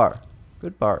 Yeah, good bar.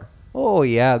 Good bar. Oh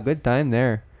yeah, good time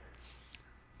there.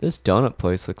 This donut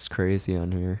place looks crazy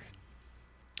on here.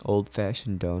 Old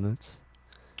fashioned donuts.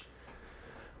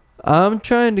 I'm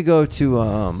trying to go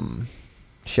to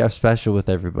Chef Special with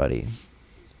everybody.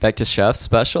 Back to Chef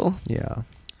Special? Yeah.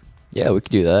 Yeah, we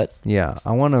could do that. Yeah,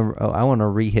 I wanna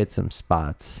re-hit some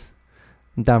spots.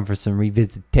 I'm down for some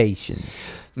revisitations.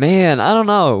 Man, I don't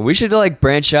know. We should like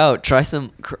branch out, try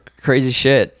some crazy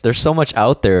shit. There's so much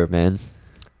out there, man.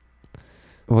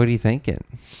 What are you thinking?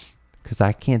 Because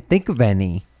I can't think of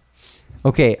any.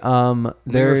 Okay,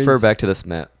 there's. Refer back to this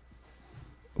map.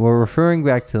 We're referring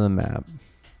back to the map.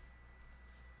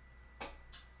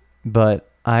 But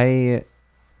a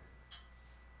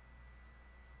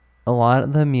lot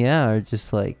of them, yeah, are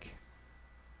just like,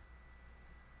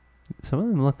 some of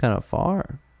them look kind of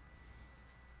far.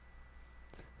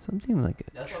 Some seem like a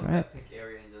trek.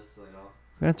 We're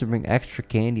gonna have to bring extra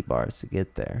candy bars to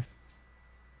get there.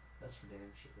 That's for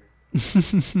damn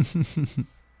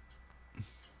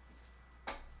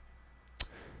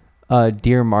sure.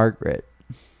 Dear Margaret.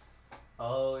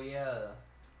 Oh yeah,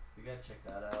 we gotta check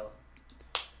that out.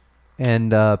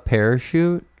 And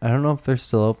Parachute. I don't know if they're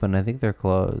still open. I think they're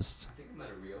closed. I think it might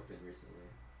have reopened recently.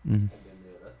 Mm.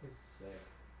 That place is sick.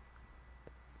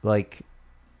 Like,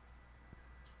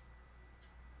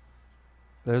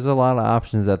 there's a lot of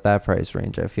options at that price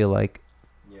range. I feel like.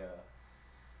 Yeah.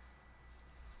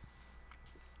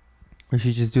 We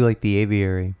should just do like the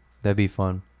aviary. That'd be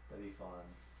fun. That'd be fun.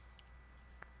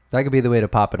 That could be the way to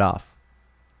pop it off.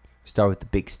 Start with the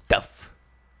big stuff.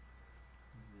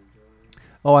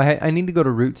 Oh, I need to go to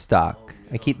Rootstock.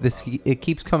 I keep this. It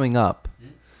keeps coming up.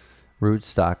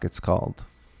 Rootstock, it's called.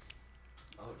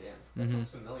 Oh damn, that sounds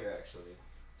familiar actually.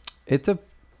 It's a.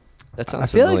 That sounds.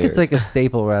 I feel familiar. like it's like a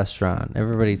staple restaurant.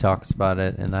 Everybody talks about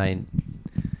it, and I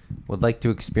would like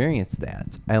to experience that.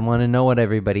 I want to know what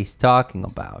everybody's talking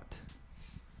about.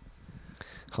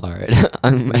 All right,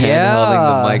 I'm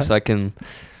handholding the mic so I can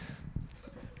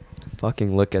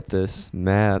fucking look at this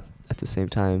map at the same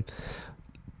time.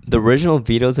 The original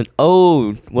Vito's and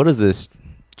what is this?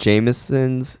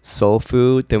 Jameson's Soul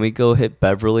Food. Then we go hit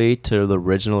Beverly to the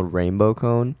original Rainbow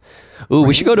Cone. Ooh,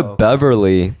 we should go to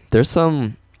Beverly. There's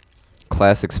some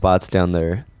classic spots down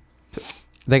there.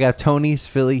 They got Tony's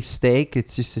Philly Steak.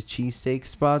 It's just a cheesesteak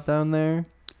spot down there.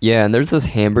 Yeah, and there's this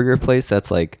hamburger place that's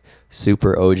like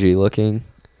super OG looking.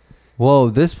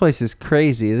 Whoa, this place is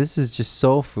crazy. This is just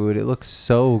soul food. It looks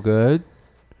so good.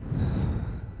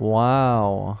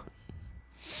 Wow.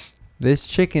 This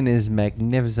chicken is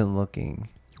magnificent looking.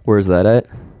 Where's that at?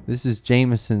 This is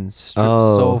Jameson's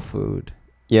soul food.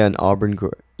 Yeah, in Auburn.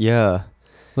 Yeah.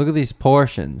 Look at these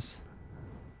portions.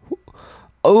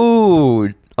 Oh,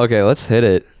 okay, let's hit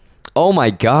it. Oh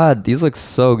my god, these look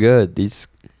so good. These.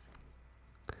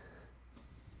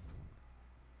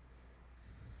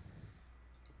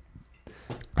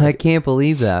 I can't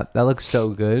believe that. That looks so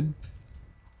good.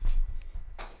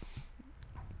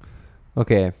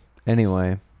 Okay,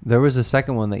 anyway. There was a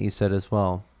second one that you said as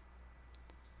well.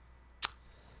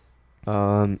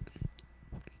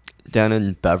 down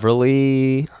in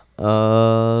Beverly.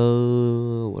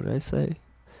 What did I say?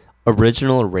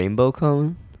 Original Rainbow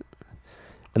Cone.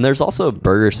 And there's also a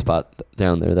burger spot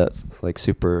down there that's like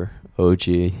super OG.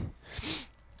 I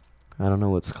don't know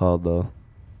what it's called though.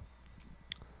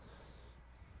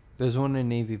 There's one in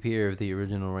Navy Pier of the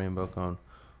original Rainbow Cone.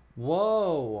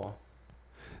 Whoa!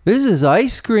 This is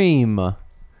ice cream.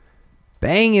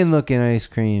 Banging looking ice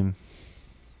cream.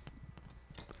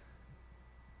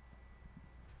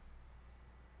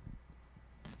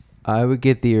 I would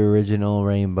get the original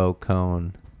Rainbow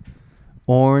Cone.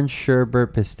 Orange,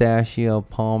 sherbet, pistachio,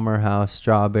 Palmer House,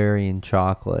 strawberry, and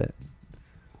chocolate.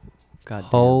 God damn,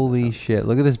 holy shit.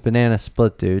 Look at this banana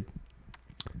split, dude.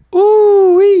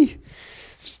 Ooh wee.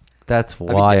 That's I'd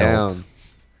be wild. down.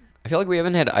 I feel like we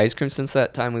haven't had ice cream since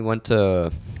that time we went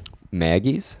to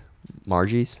Maggie's.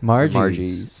 Margie's.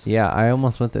 Yeah, I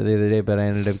almost went there the other day, but I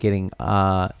ended up getting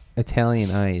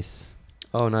Italian ice.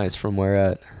 Oh, nice. From where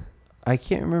at? I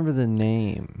can't remember the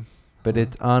name, but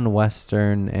it's on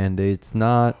Western, and it's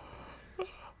not...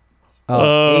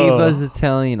 Ava's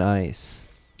Italian Ice.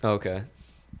 Okay.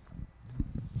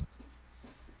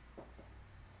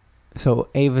 So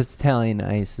Ava's Italian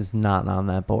Ice is not on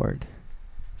that board.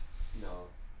 No.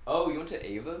 Oh, you went to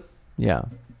Ava's? Yeah.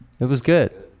 It was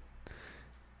good.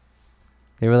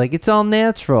 They were like, it's all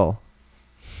natural.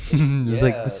 It was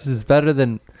like, this is better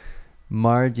than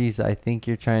Margie's. I think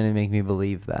you're trying to make me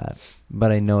believe that,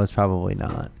 but I know it's probably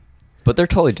not. But they're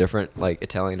totally different, like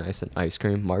Italian ice and ice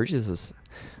cream. Margie's is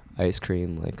ice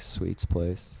cream, like sweets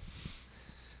place.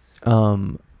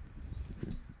 I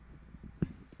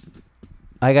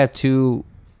got 2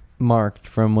 marked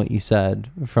from what you said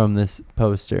from this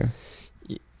poster.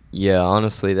 Yeah,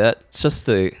 honestly, that's just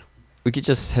we could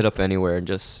just hit up anywhere and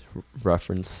just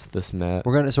reference this map.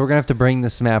 We're gonna have to bring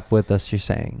this map with us. You're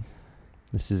saying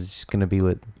this is just gonna be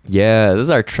with? Yeah, this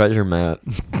is our treasure map.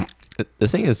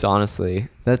 This thing is honestly.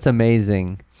 That's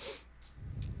amazing.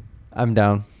 I'm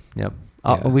down. Yep.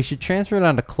 Yeah. We should transfer it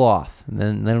onto cloth, and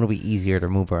then it'll be easier to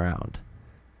move around.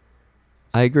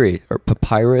 I agree. Or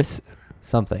papyrus.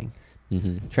 Something.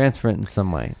 Mm-hmm. Transfer it in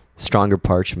some way. Stronger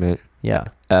parchment. Yeah.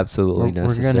 Absolutely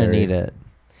necessary. We're gonna need it.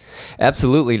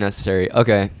 Absolutely necessary.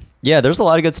 Okay. Yeah, there's a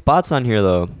lot of good spots on here,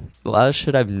 though. A lot of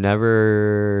shit I've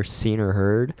never seen or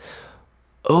heard.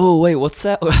 Oh, wait, what's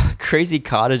that crazy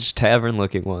cottage tavern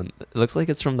looking one? It looks like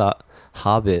it's from The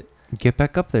Hobbit. Get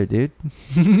back up there, dude.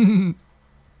 North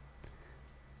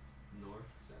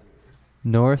Center.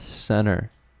 North Center.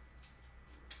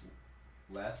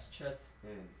 Laschet's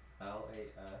Inn.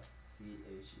 L-A-S-C-H-E-T.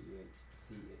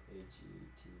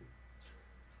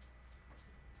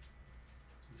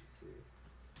 Let's see.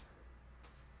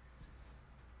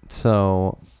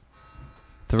 So,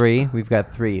 3. We've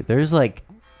got 3. There's like...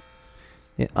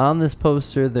 on this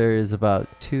poster, there is about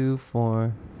 2,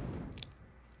 4...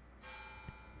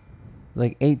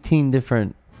 like 18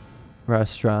 different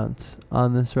restaurants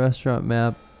on this restaurant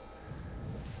map.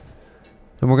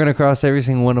 And we're going to cross every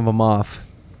single one of them off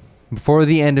before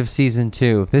the end of Season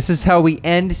 2. This is how we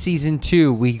end Season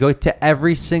 2. We go to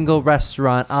every single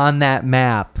restaurant on that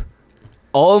map.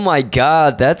 Oh my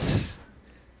god, that's...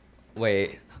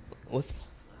 Wait.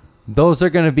 What's... Those are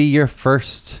going to be your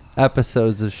first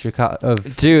episodes of Chicago.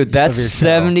 Dude, that's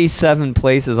 77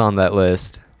 places on that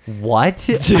list. What?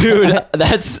 Dude,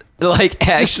 that's like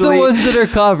actually just the ones that are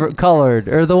colored,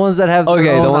 or the ones that have okay.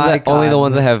 their The own ones that only the icon.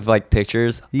 ones that have like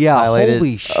pictures. Yeah, highlighted.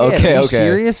 holy shit. Okay, Are you okay.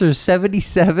 serious? There's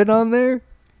 77 on there?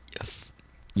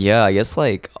 Yeah, I guess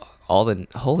like all the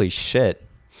holy shit.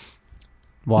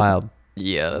 Wild.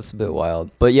 Yeah, that's a bit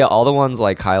wild. But yeah, all the ones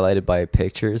like highlighted by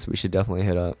pictures, we should definitely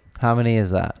hit up. How many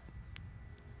is that?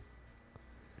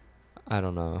 I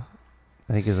don't know.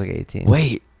 I think it's like 18.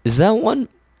 Wait, is that one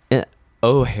at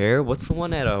O'Hare? What's the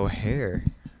one at O'Hare?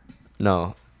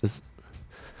 No, this.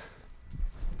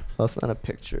 That's not a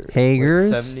picture.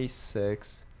 Hager's? Wait,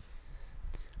 76.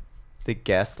 The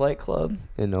Gaslight Club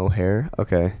in O'Hare.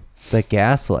 Okay. The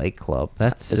Gaslight Club.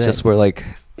 That's It's sick. just where like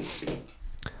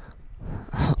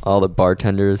all the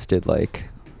bartenders did like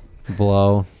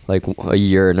blow. like a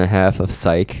year and a half of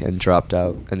psych and dropped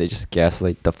out, and they just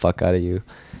gaslight the fuck out of you.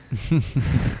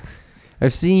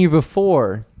 I've seen you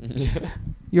before.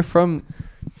 You're from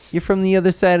the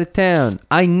other side of town.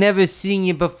 I never seen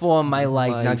you before in my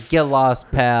life. Now get lost,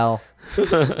 pal.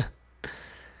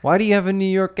 Why do you have a New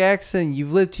York accent?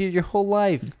 You've lived here your whole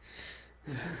life.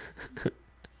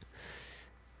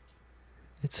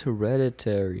 It's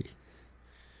hereditary.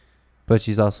 But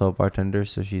she's also a bartender,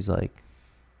 so she's like,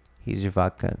 here's your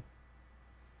vodka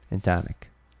and tonic.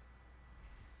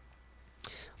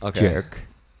 Okay. Jerk.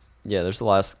 Yeah, there's a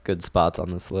lot of good spots on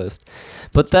this list.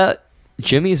 But that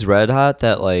Jimmy's Red Hot,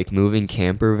 that like moving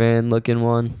camper van looking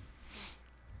one.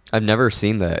 I've never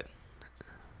seen that.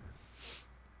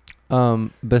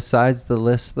 Besides the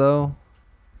list though,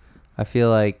 I feel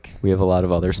like We have a lot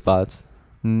of other spots.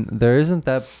 there isn't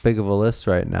that big of a list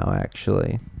right now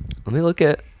actually. Let me look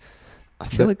at. I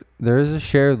feel like there is a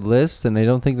shared list and I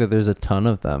don't think that there's a ton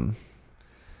of them.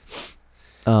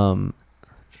 Let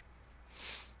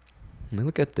me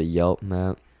look at the Yelp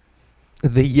map.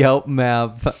 The Yelp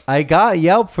map. I got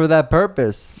Yelp for that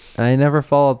purpose. And I never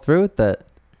followed through with that.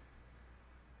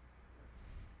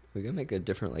 We gotta make a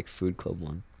different like food club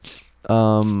one.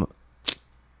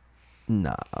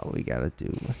 Nah, we gotta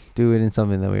do it in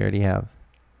something that we already have.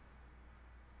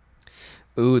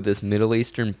 Ooh, this Middle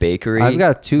Eastern bakery. I've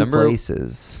got two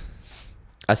places.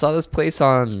 I saw this place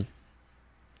on.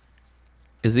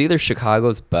 Is either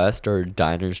Chicago's Best or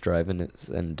Diners, Drive-ins,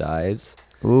 and Dives.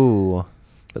 Ooh.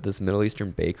 But this Middle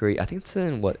Eastern bakery, I think it's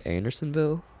in what,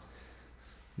 Andersonville?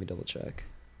 Let me double check.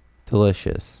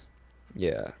 Delicious.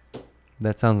 Yeah.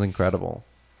 That sounds incredible.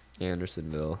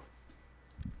 Andersonville.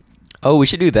 Oh, we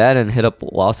should do that and hit up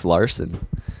Lost Larson.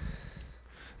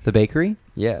 The bakery?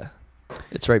 Yeah.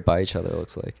 It's right by each other, it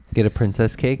looks like. Get a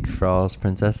princess cake for all us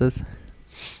princesses.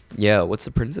 Yeah, what's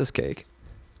the princess cake?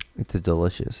 It's a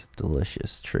delicious,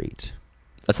 delicious treat.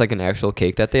 That's like an actual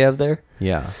cake that they have there?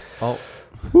 Yeah. Oh.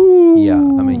 Woo, yeah,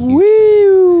 I'm a huge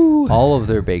woo. fan. All of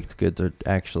their baked goods are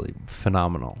actually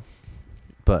phenomenal.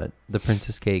 But the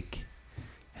princess cake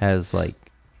has like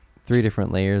 3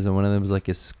 different layers, and one of them is like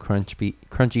this crunchy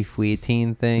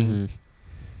fouettine thing.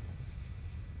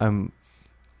 Mm-hmm.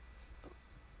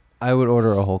 I would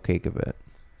order a whole cake of it.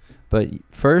 But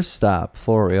first stop,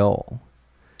 Floreal.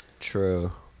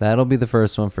 True. That'll be the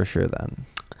first one for sure then.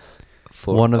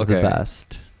 One of the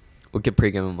best. We'll get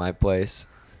pregame at my place.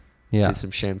 Yeah. Do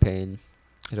some champagne.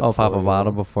 Oh, pop a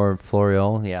bottle before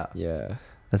Floreal? Yeah. Yeah.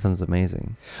 That sounds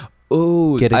amazing.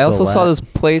 Oh, I also saw this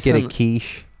place. Get a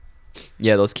quiche.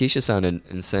 Yeah, those quiches sounded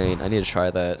insane. I need to try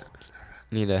that.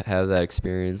 I need to have that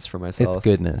experience for myself. It's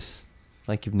goodness.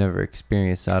 Like you've never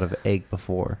experienced out of egg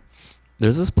before.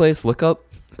 There's this place, look up,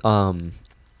 I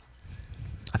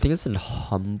think it's in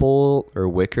Humboldt or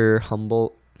Wicker,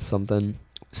 Humboldt, something.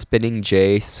 Spinning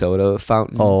J soda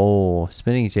fountain. Oh,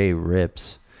 Spinning J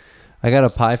rips. I got a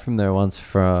pie from there once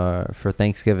for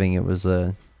Thanksgiving. It was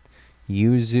a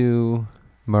yuzu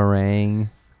meringue.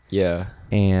 Yeah.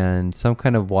 And some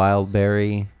kind of wild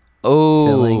berry. Oh,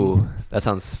 filling. That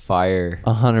sounds fire.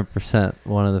 100%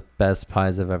 one of the best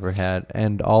pies I've ever had.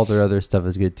 And all their other stuff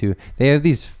is good too. They have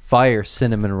these fire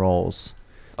cinnamon rolls.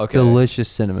 Okay. Delicious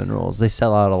cinnamon rolls. They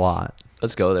sell out a lot.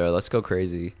 Let's go there. Let's go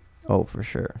crazy. Oh, for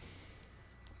sure.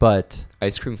 But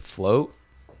ice cream float?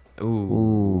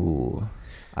 Ooh.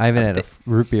 I haven't had a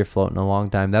root beer float in a long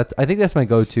time. I think that's my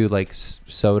go-to like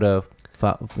soda,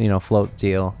 float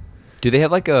deal. Do they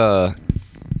have like the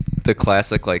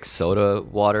classic like soda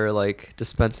water like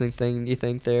dispensing thing? You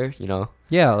think there?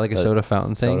 Yeah, like a soda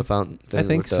fountain thing. Soda fountain thing. I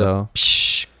think so.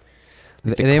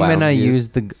 Like they might not use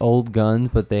the old guns,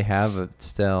 but they have it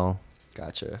still.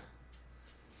 Gotcha.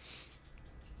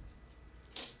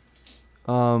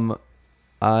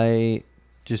 I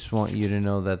just want you to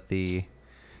know that the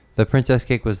princess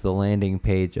cake was the landing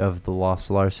page of the Lost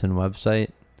Larson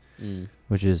website,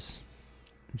 which is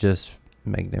just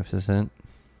magnificent.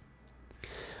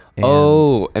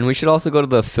 And we should also go to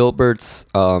the Filbert's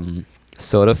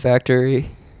soda factory.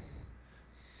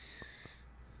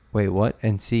 Wait, what?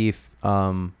 And see if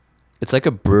it's like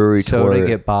a brewery tour. Soda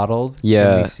get bottled.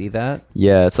 Yeah. Can we see that?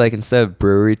 Yeah, it's like instead of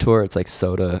brewery tour, it's like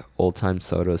old time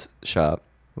soda shop.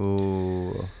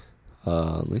 Ooh.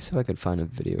 Let me see if I can find a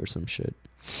video or some shit.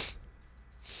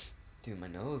 Dude, my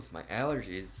nose, my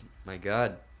allergies, my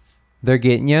God. They're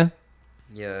getting you?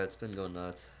 Yeah, it's been going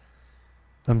nuts.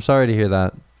 I'm sorry to hear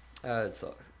that. It's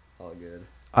all good.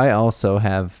 I also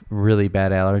have really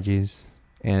bad allergies,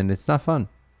 and it's not fun.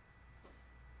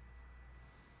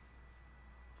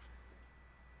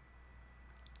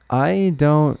 I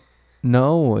don't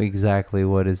know exactly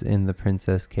what is in the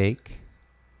princess cake.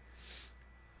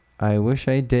 I wish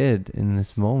I did in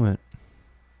this moment.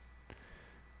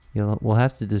 We'll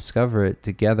have to discover it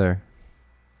together.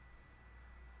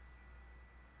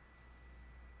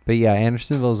 But yeah,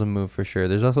 Andersonville's a move for sure.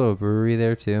 There's also a brewery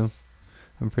there too.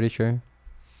 I'm pretty sure.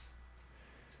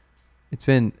 It's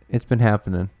been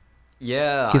happening.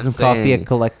 Yeah. Get some coffee at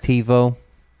Collectivo.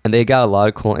 And they got a lot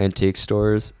of cool antique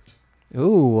stores.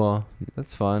 Ooh,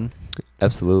 that's fun.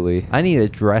 Absolutely. I need a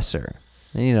dresser.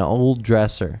 I need an old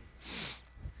dresser.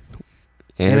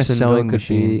 Andersonville could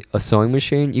be a sewing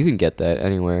machine. You can get that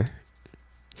anywhere.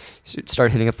 You should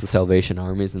start hitting up the Salvation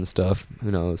Armies and stuff. Who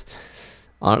knows?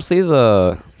 Honestly,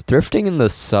 the thrifting in the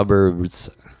suburbs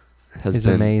It's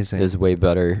amazing. Is way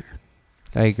better.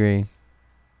 I agree.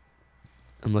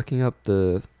 I'm looking up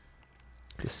the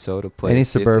soda place. Any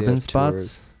see if they suburban have spots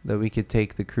tours. that we could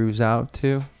take the cruise out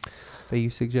to that you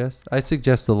suggest? I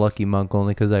suggest the Lucky Monk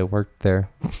only because I worked there.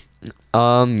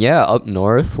 Yeah, up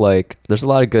north, like there's a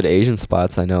lot of good Asian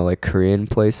spots. I know, like Korean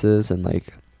places and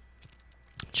like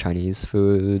Chinese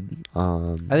food.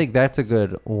 I think that's a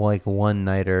good like one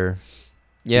nighter.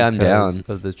 Yeah, I'm down.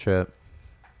 Of the trip.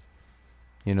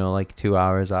 You know, like 2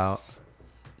 hours out.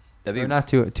 Or not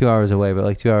 2 hours away, but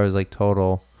like 2 hours like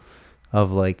total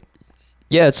of like.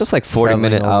 Yeah, it's just like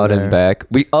 40-minute traveling out over and there. back.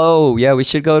 We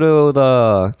should go to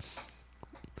the.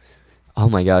 Oh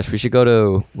my gosh, we should go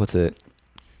to what's it?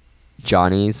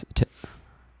 Johnny's.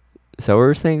 Is that what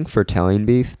we're saying for Italian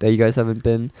beef that you guys haven't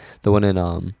been? The one in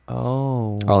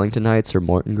Arlington Heights or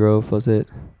Morton Grove, was it?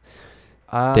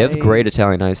 They have great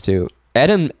Italian ice too.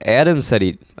 Adam said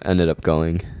he ended up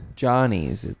going.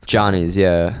 Johnny's. Johnny's,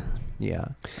 yeah. Yeah,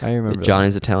 I remember.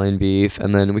 Johnny's Italian beef,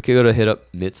 and then we could go to hit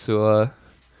up Mitsuya.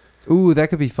 Ooh, that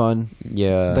could be fun.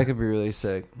 Yeah. That could be really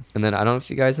sick. And then I don't know if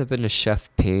you guys have been to Chef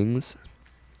Ping's.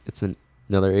 It's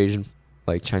another Asian,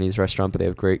 like Chinese restaurant, but they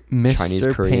have great Chinese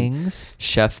Korean. Ping's?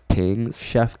 Chef Ping's.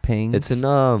 Chef Ping's. It's in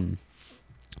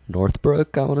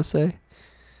Northbrook, I want to say.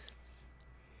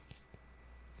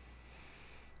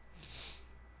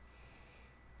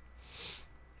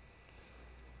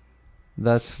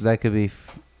 That could be.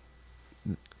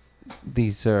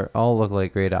 These all look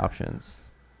like great options.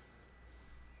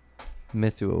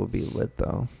 Mitsuya would be lit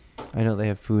though. I know they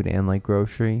have food and like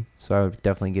grocery, so I would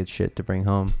definitely get shit to bring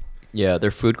home. Yeah,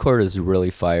 their food court is really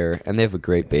fire, and they have a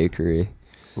great bakery.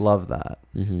 Love that.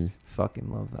 Mm-hmm. Fucking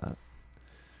love that.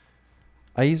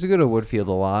 I used to go to Woodfield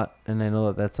a lot, and I know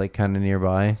that that's like kind of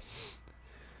nearby.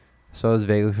 So I was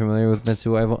vaguely familiar with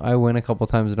Mitsuya. I went a couple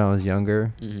times when I was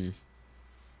younger, Mm-hmm.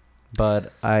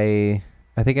 but I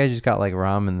think I just got like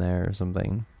ramen there or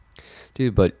something.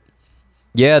 Dude, but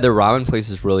yeah, their ramen place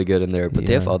is really good in there, but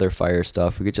they have Yeah. other fire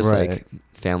stuff. We could just like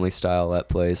family style that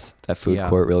place, that food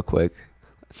court real quick.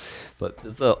 But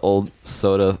this is the old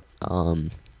soda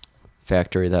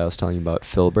factory that I was telling you about,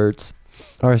 Filbert's.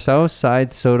 Our South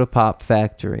Side Soda Pop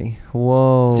Factory.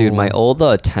 Whoa. Dude, my old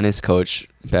tennis coach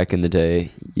back in the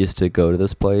day used to go to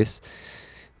this place,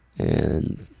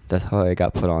 and that's how I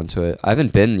got put onto it. I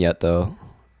haven't been yet though.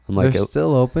 I'm like, They're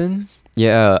still open?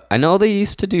 yeah, I know they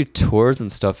used to do tours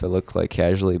and stuff. It looked like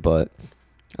casually, but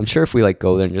I'm sure if we like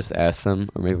go there and just ask them,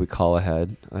 or maybe we call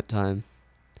ahead at time.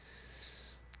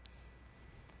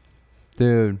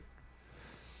 Dude.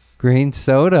 Green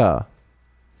soda.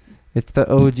 It's the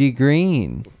OG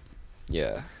green.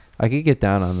 Yeah, I could get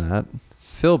down on that.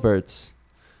 Filbert's.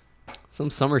 some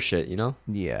summer shit, you know.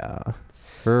 Yeah.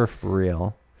 For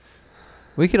real.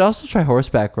 We could also try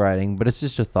horseback riding, but it's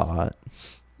just a thought.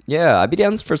 Yeah, I'd be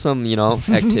down for some,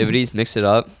 activities, mix it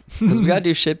up, because we gotta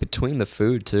do shit between the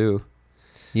food too.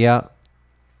 Yeah.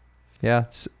 Yeah.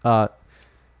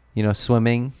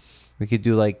 Swimming. We could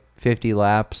do like 50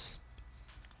 laps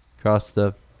across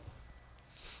the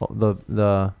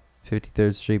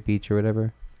 53rd Street Beach or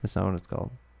whatever. That's not what it's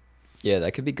called. Yeah,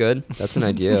 that could be good. That's an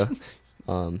idea.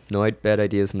 No bad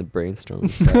ideas in the brainstorm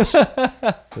sesh.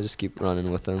 We'll just keep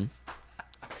running with them.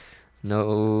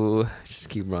 No, just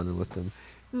keep running with them.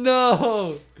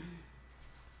 No.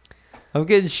 I'm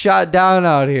getting shot down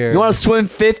out here. You want to swim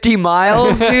 50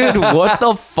 miles, dude? What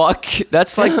the fuck?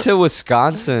 That's like to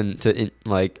Wisconsin,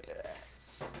 like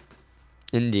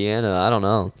Indiana. I don't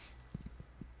know.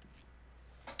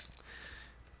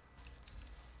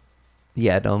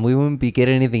 Yeah, we wouldn't be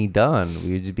getting anything done.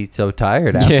 We would just be so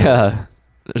tired after. Yeah,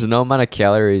 there's no amount of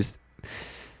calories.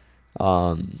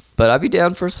 But I'd be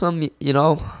down for some,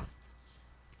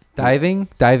 Diving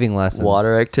lessons.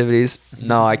 water activities.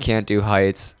 No, I can't do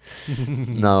heights.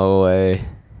 No way.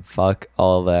 Fuck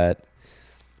all that.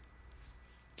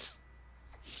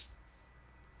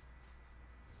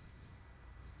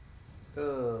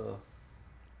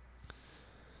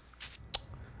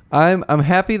 I'm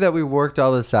happy that we worked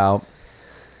all this out.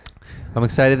 I'm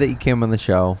excited that you came on the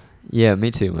show. Yeah,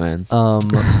 me too, man.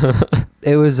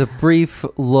 It was a brief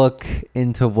look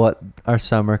into what our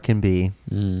summer can be.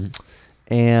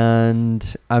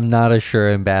 And I'm not a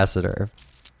Sure ambassador.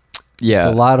 Yeah.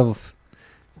 There's a lot of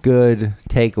good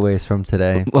takeaways from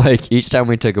today. Like each time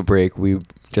we took a break, we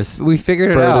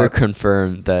figured it out. further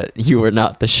confirmed that you were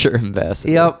not the Sure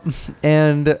ambassador. Yep.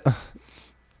 And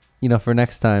for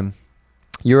next time,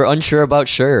 you were unsure about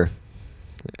Sure.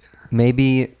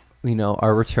 Maybe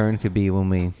our return could be when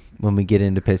we get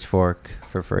into Pitchfork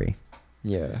for free.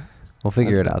 Yeah. We'll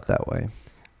figure it out that way.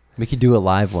 We could do a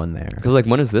live one there. Because like,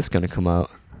 when is this gonna come out?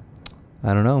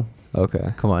 I don't know.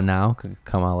 Okay. Come on now. Could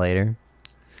come out later.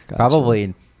 Gotcha.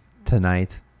 Probably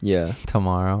tonight. Yeah.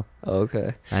 Tomorrow.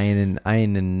 Okay. I ain't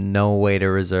in no way to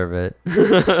reserve it.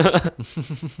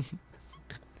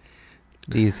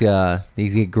 These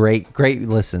get great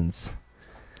listens.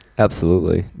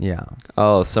 Absolutely. Yeah.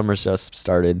 Oh, summer's just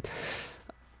started.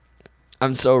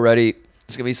 I'm so ready.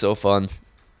 It's gonna be so fun.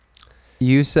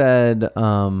 You said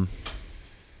that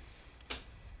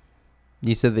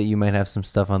you might have some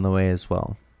stuff on the way as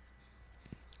well.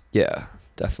 Yeah,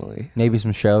 definitely. Maybe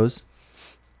some shows.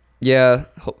 Yeah,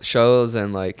 shows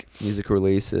and like music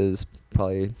releases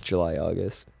probably July,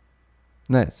 August.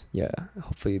 Nice. Yeah,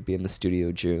 hopefully be in the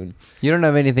studio June. You don't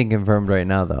have anything confirmed right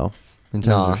now though, in terms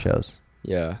Nah. of shows.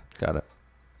 Yeah. Got it.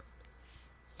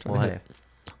 Trying Well, to hit-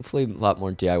 Hopefully a lot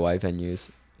more DIY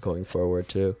venues going forward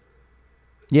too.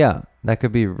 yeah, that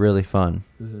could be really fun.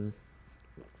 Mm-hmm.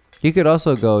 You could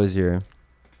also go as your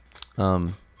Or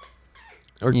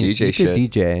you DJ could shit.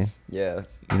 DJ. Yeah,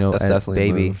 You know, that's at definitely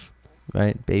a Baby, move.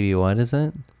 right? Baby, what is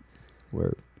it?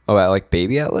 Where? Oh, at like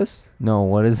Baby Atlas? No,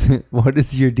 what is it? What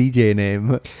is your DJ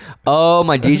name? Oh,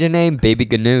 my DJ name, Baby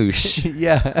Ganoush.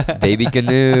 Yeah. Baby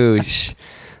Ganoush.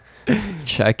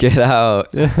 Check it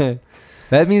out.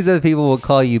 That means that people will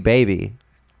call you baby,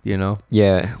 you know?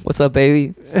 Yeah. What's up,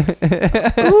 baby?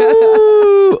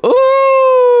 Ooh,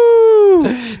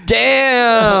 ooh.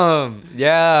 Damn.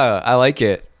 Yeah, I like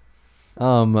it.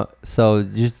 So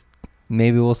just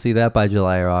maybe we'll see that by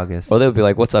July or August. Or they'll be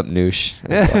like, "What's up, Noosh?"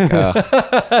 And I'll be like,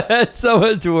 "Ugh, That's so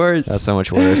much worse. that's so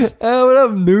much worse. Oh, what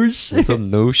up, Noosh? What's up,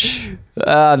 Noosh?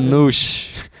 Ah, Noosh.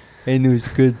 Hey,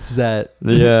 Noosh, good set.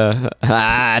 Yeah.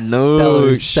 Ah,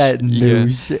 Stellar Noosh. set, Yeah.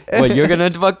 Noosh. Well, you're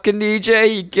gonna fucking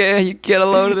DJ? You get a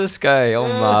load of this guy. Oh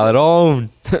my own.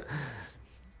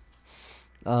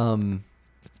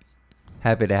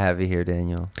 Happy to have you here,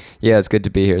 Daniel. Yeah, it's good to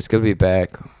be here. It's good to be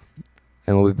back,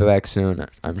 and we'll be back soon,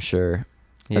 I'm sure,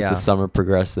 as Yeah. the summer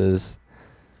progresses.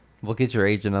 We'll get your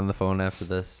agent on the phone after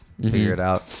this. Mhm. Figure it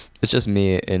out. It's just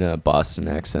me in a Boston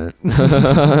accent.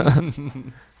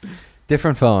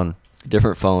 Different phone.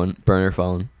 Different phone, burner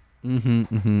phone.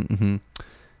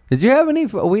 Did you have any?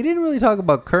 We didn't really talk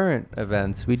about current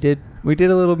events. We did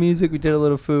a little music. We did a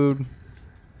little food.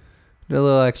 Did a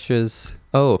little extras.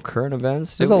 Oh, current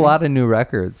events? There's a lot of new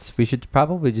records. We should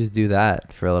probably just do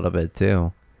that for a little bit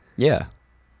too. Yeah.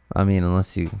 I mean,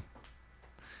 unless you.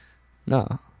 No.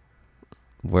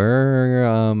 We're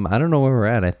I don't know where we're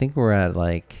at. I think we're at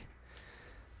like.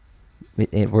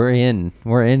 We're in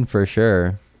for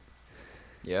sure.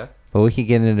 Yeah. But we could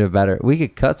get into better. We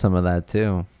could cut some of that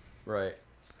too. Right.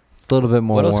 It's a little bit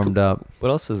more What else warmed up. What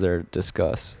else is there to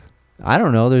discuss? I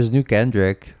don't know. There's new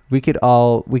Kendrick. We could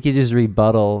just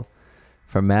rebuttal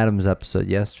from Adam's episode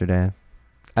yesterday.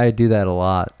 I do that a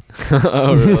lot.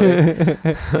 Oh, really?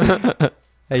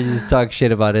 I just talk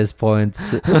shit about his points.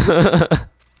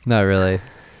 Not really.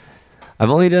 I've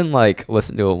only done like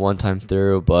listen to it one time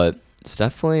through, but it's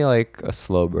definitely like a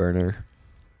slow burner.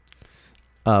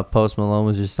 Post Malone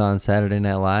was just on Saturday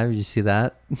Night Live. Did you see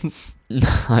that?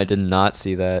 I did not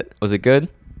see that. Was it good?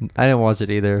 I didn't watch it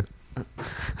either.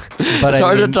 It's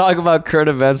hard to talk about current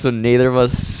events when neither of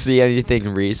us see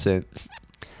anything recent.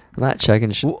 I'm not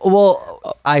checking shit.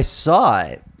 Well, I saw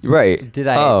it. Right. Did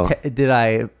I? Oh. Did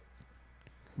I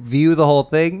view the whole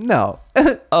thing? No.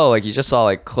 Oh, like you just saw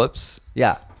like clips?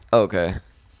 Yeah. Okay.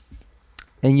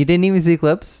 And you didn't even see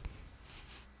clips?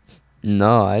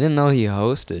 No, I didn't know he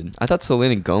hosted. I thought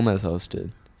Selena Gomez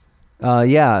hosted.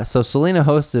 Yeah. So Selena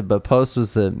hosted, but Post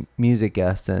was a music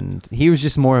guest, and he was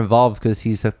just more involved because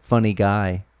he's a funny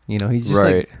guy. You know, he's just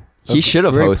Right. like He should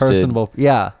have very hosted. personable.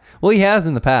 Yeah. Well, he has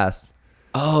in the past.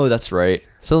 Oh, that's right.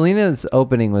 Selena's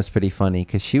opening was pretty funny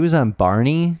because she was on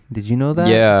Barney. Did you know that?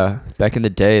 Yeah, back in the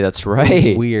day, that's It was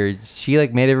right. weird. She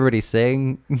like made everybody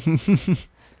sing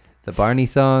the Barney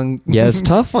song. Yeah, it's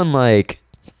tough when like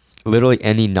literally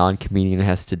any non-comedian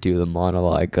has to do the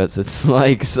monologue because it's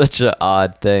like such an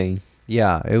odd thing.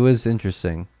 Yeah, it was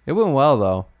interesting. It went well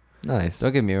though. Nice.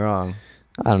 Don't get me wrong.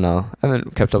 I don't know. I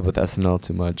haven't kept up with SNL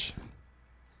too much.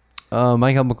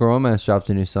 My Chemical Romance dropped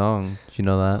a new song. Did you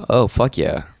know that? Oh, fuck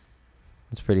yeah.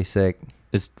 It's pretty sick.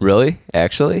 Is really?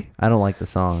 Actually? I don't like the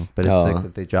song, but it's Oh. sick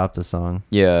that they dropped the song.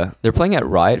 Yeah. They're playing at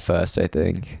Riot Fest, I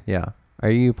think. Yeah. Are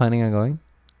you planning on going?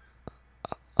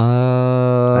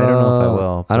 I don't know if I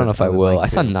will, I don't but know if I I would will. like I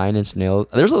saw to. 9 Inch Nails.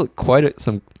 There's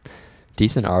some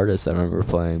decent artists I remember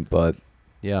playing, but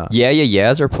Yeah.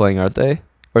 Yeahs are playing, aren't they?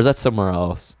 Or is that somewhere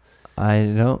else? I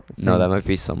don't. No, think- that might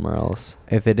be somewhere else.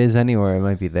 If it is anywhere, it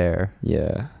might be there.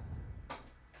 Yeah.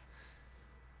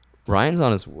 Ryan's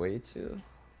on his way too.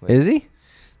 Is he?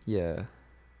 Yeah.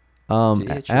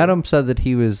 Adam said that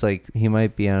he was like he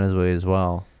might be on his way as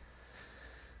well.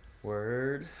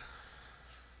 Word.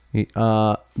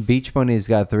 Beach Bunny's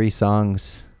got 3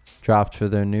 songs dropped for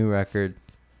their new record.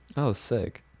 Oh,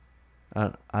 sick.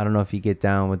 I don't know if you get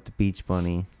down with the Beach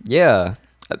Bunny. Yeah,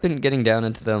 I've been getting down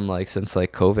into them like since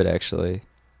like COVID actually.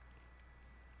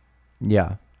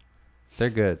 Yeah, they're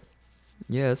good.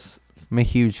 Yes, I'm a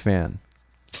huge fan.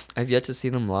 I've yet to see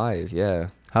them live. Yeah.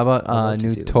 How about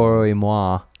new Toro y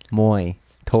Moi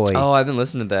Toy? Oh, I haven't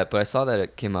listened to that, but I saw that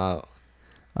it came out.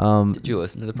 Did you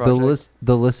listen to the project?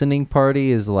 The listening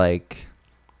party is like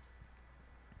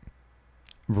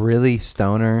really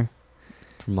stoner.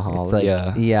 From Mahal, It's like,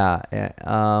 yeah.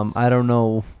 I don't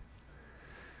know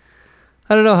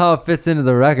how it fits into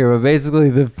the record, but basically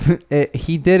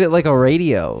he did it like a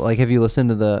radio. Like, have you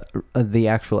listened to the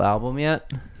actual album yet?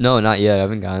 No, not yet. I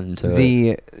haven't gotten to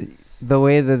it. The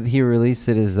way that he released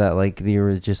it is that like there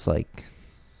was just like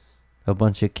a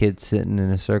bunch of kids sitting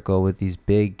in a circle with these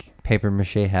big paper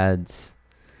mache heads,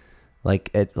 like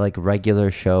at like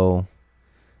regular show,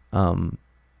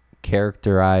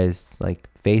 characterized like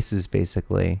faces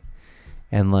basically,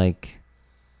 and like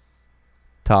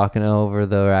talking over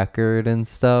the record and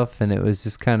stuff, and it was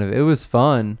just it was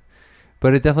fun,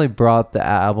 but it definitely brought the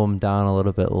album down a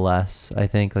little bit less. I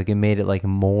think like it made it like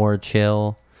more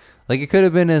chill. Like it could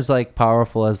have been as like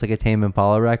powerful as like a Tame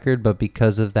Impala record, but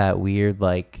because of that weird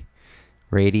like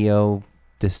radio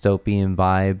dystopian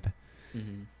vibe,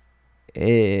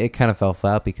 it kind of fell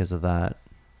flat because of that.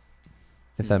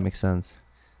 If that makes sense.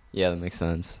 Yeah, that makes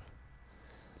sense.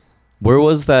 Where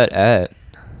was that at?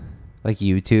 Like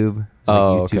YouTube.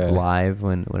 YouTube okay. Live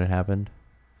when it happened.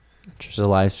 The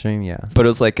live stream, yeah. But it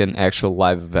was like an actual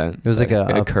live event. It was like a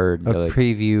like,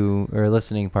 preview or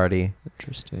listening party.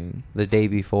 Interesting. The day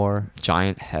before.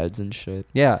 Giant heads and shit.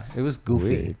 Yeah, it was goofy.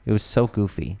 Weird. It was so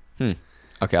goofy.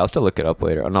 Okay, I'll have to look it up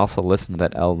later and also listen to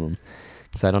that album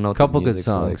because I don't know. A couple good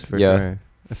songs for sure.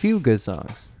 A few good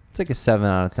songs. It's like a 7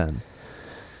 out of 10.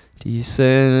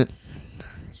 Decent.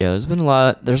 Yeah, there's been a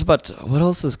lot. There's about what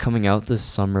else is coming out this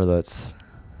summer that's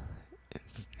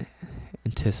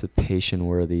anticipation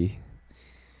worthy?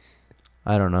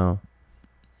 I don't know.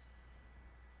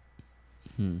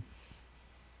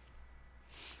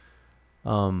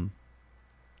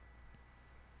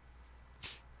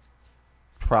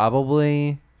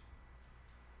 Probably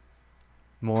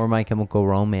more My Chemical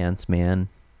Romance, man.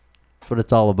 That's what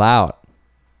it's all about.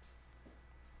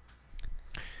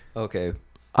 Okay.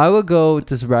 I would go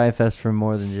to Sobriety Fest for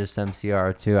more than just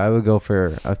MCR too. I would go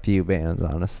for a few bands,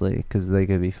 honestly, because they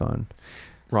could be fun.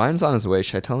 Ryan's on his way.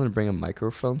 Should I tell him to bring a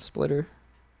microphone splitter?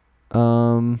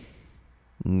 Nah,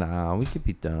 we could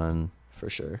be done. For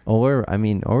sure. Or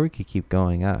we could keep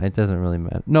going. It doesn't really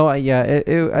matter. No, I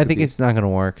think it's not gonna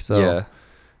work. So yeah.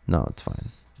 No, it's fine.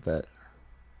 Bet.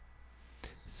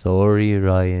 Sorry,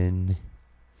 Ryan.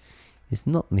 It's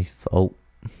not my fault.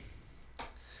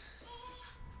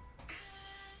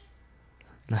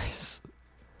 Nice.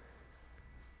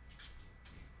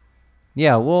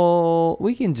 Yeah, well,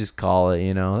 we can just call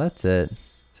it, that's it.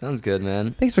 Sounds good,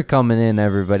 man. Thanks for coming in,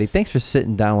 everybody. Thanks for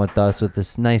sitting down with us with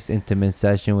this nice intimate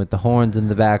session with the horns in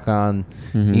the background,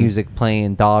 music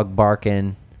playing, dog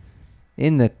barking,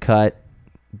 in the cut,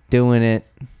 doing it.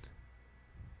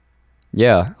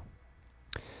 Yeah.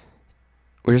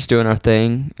 We're just doing our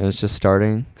thing, and it's just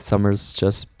starting. Summer's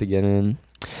just beginning.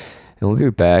 And we'll be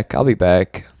back. I'll be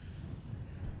back.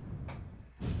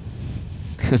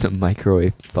 In a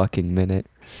microwave fucking minute.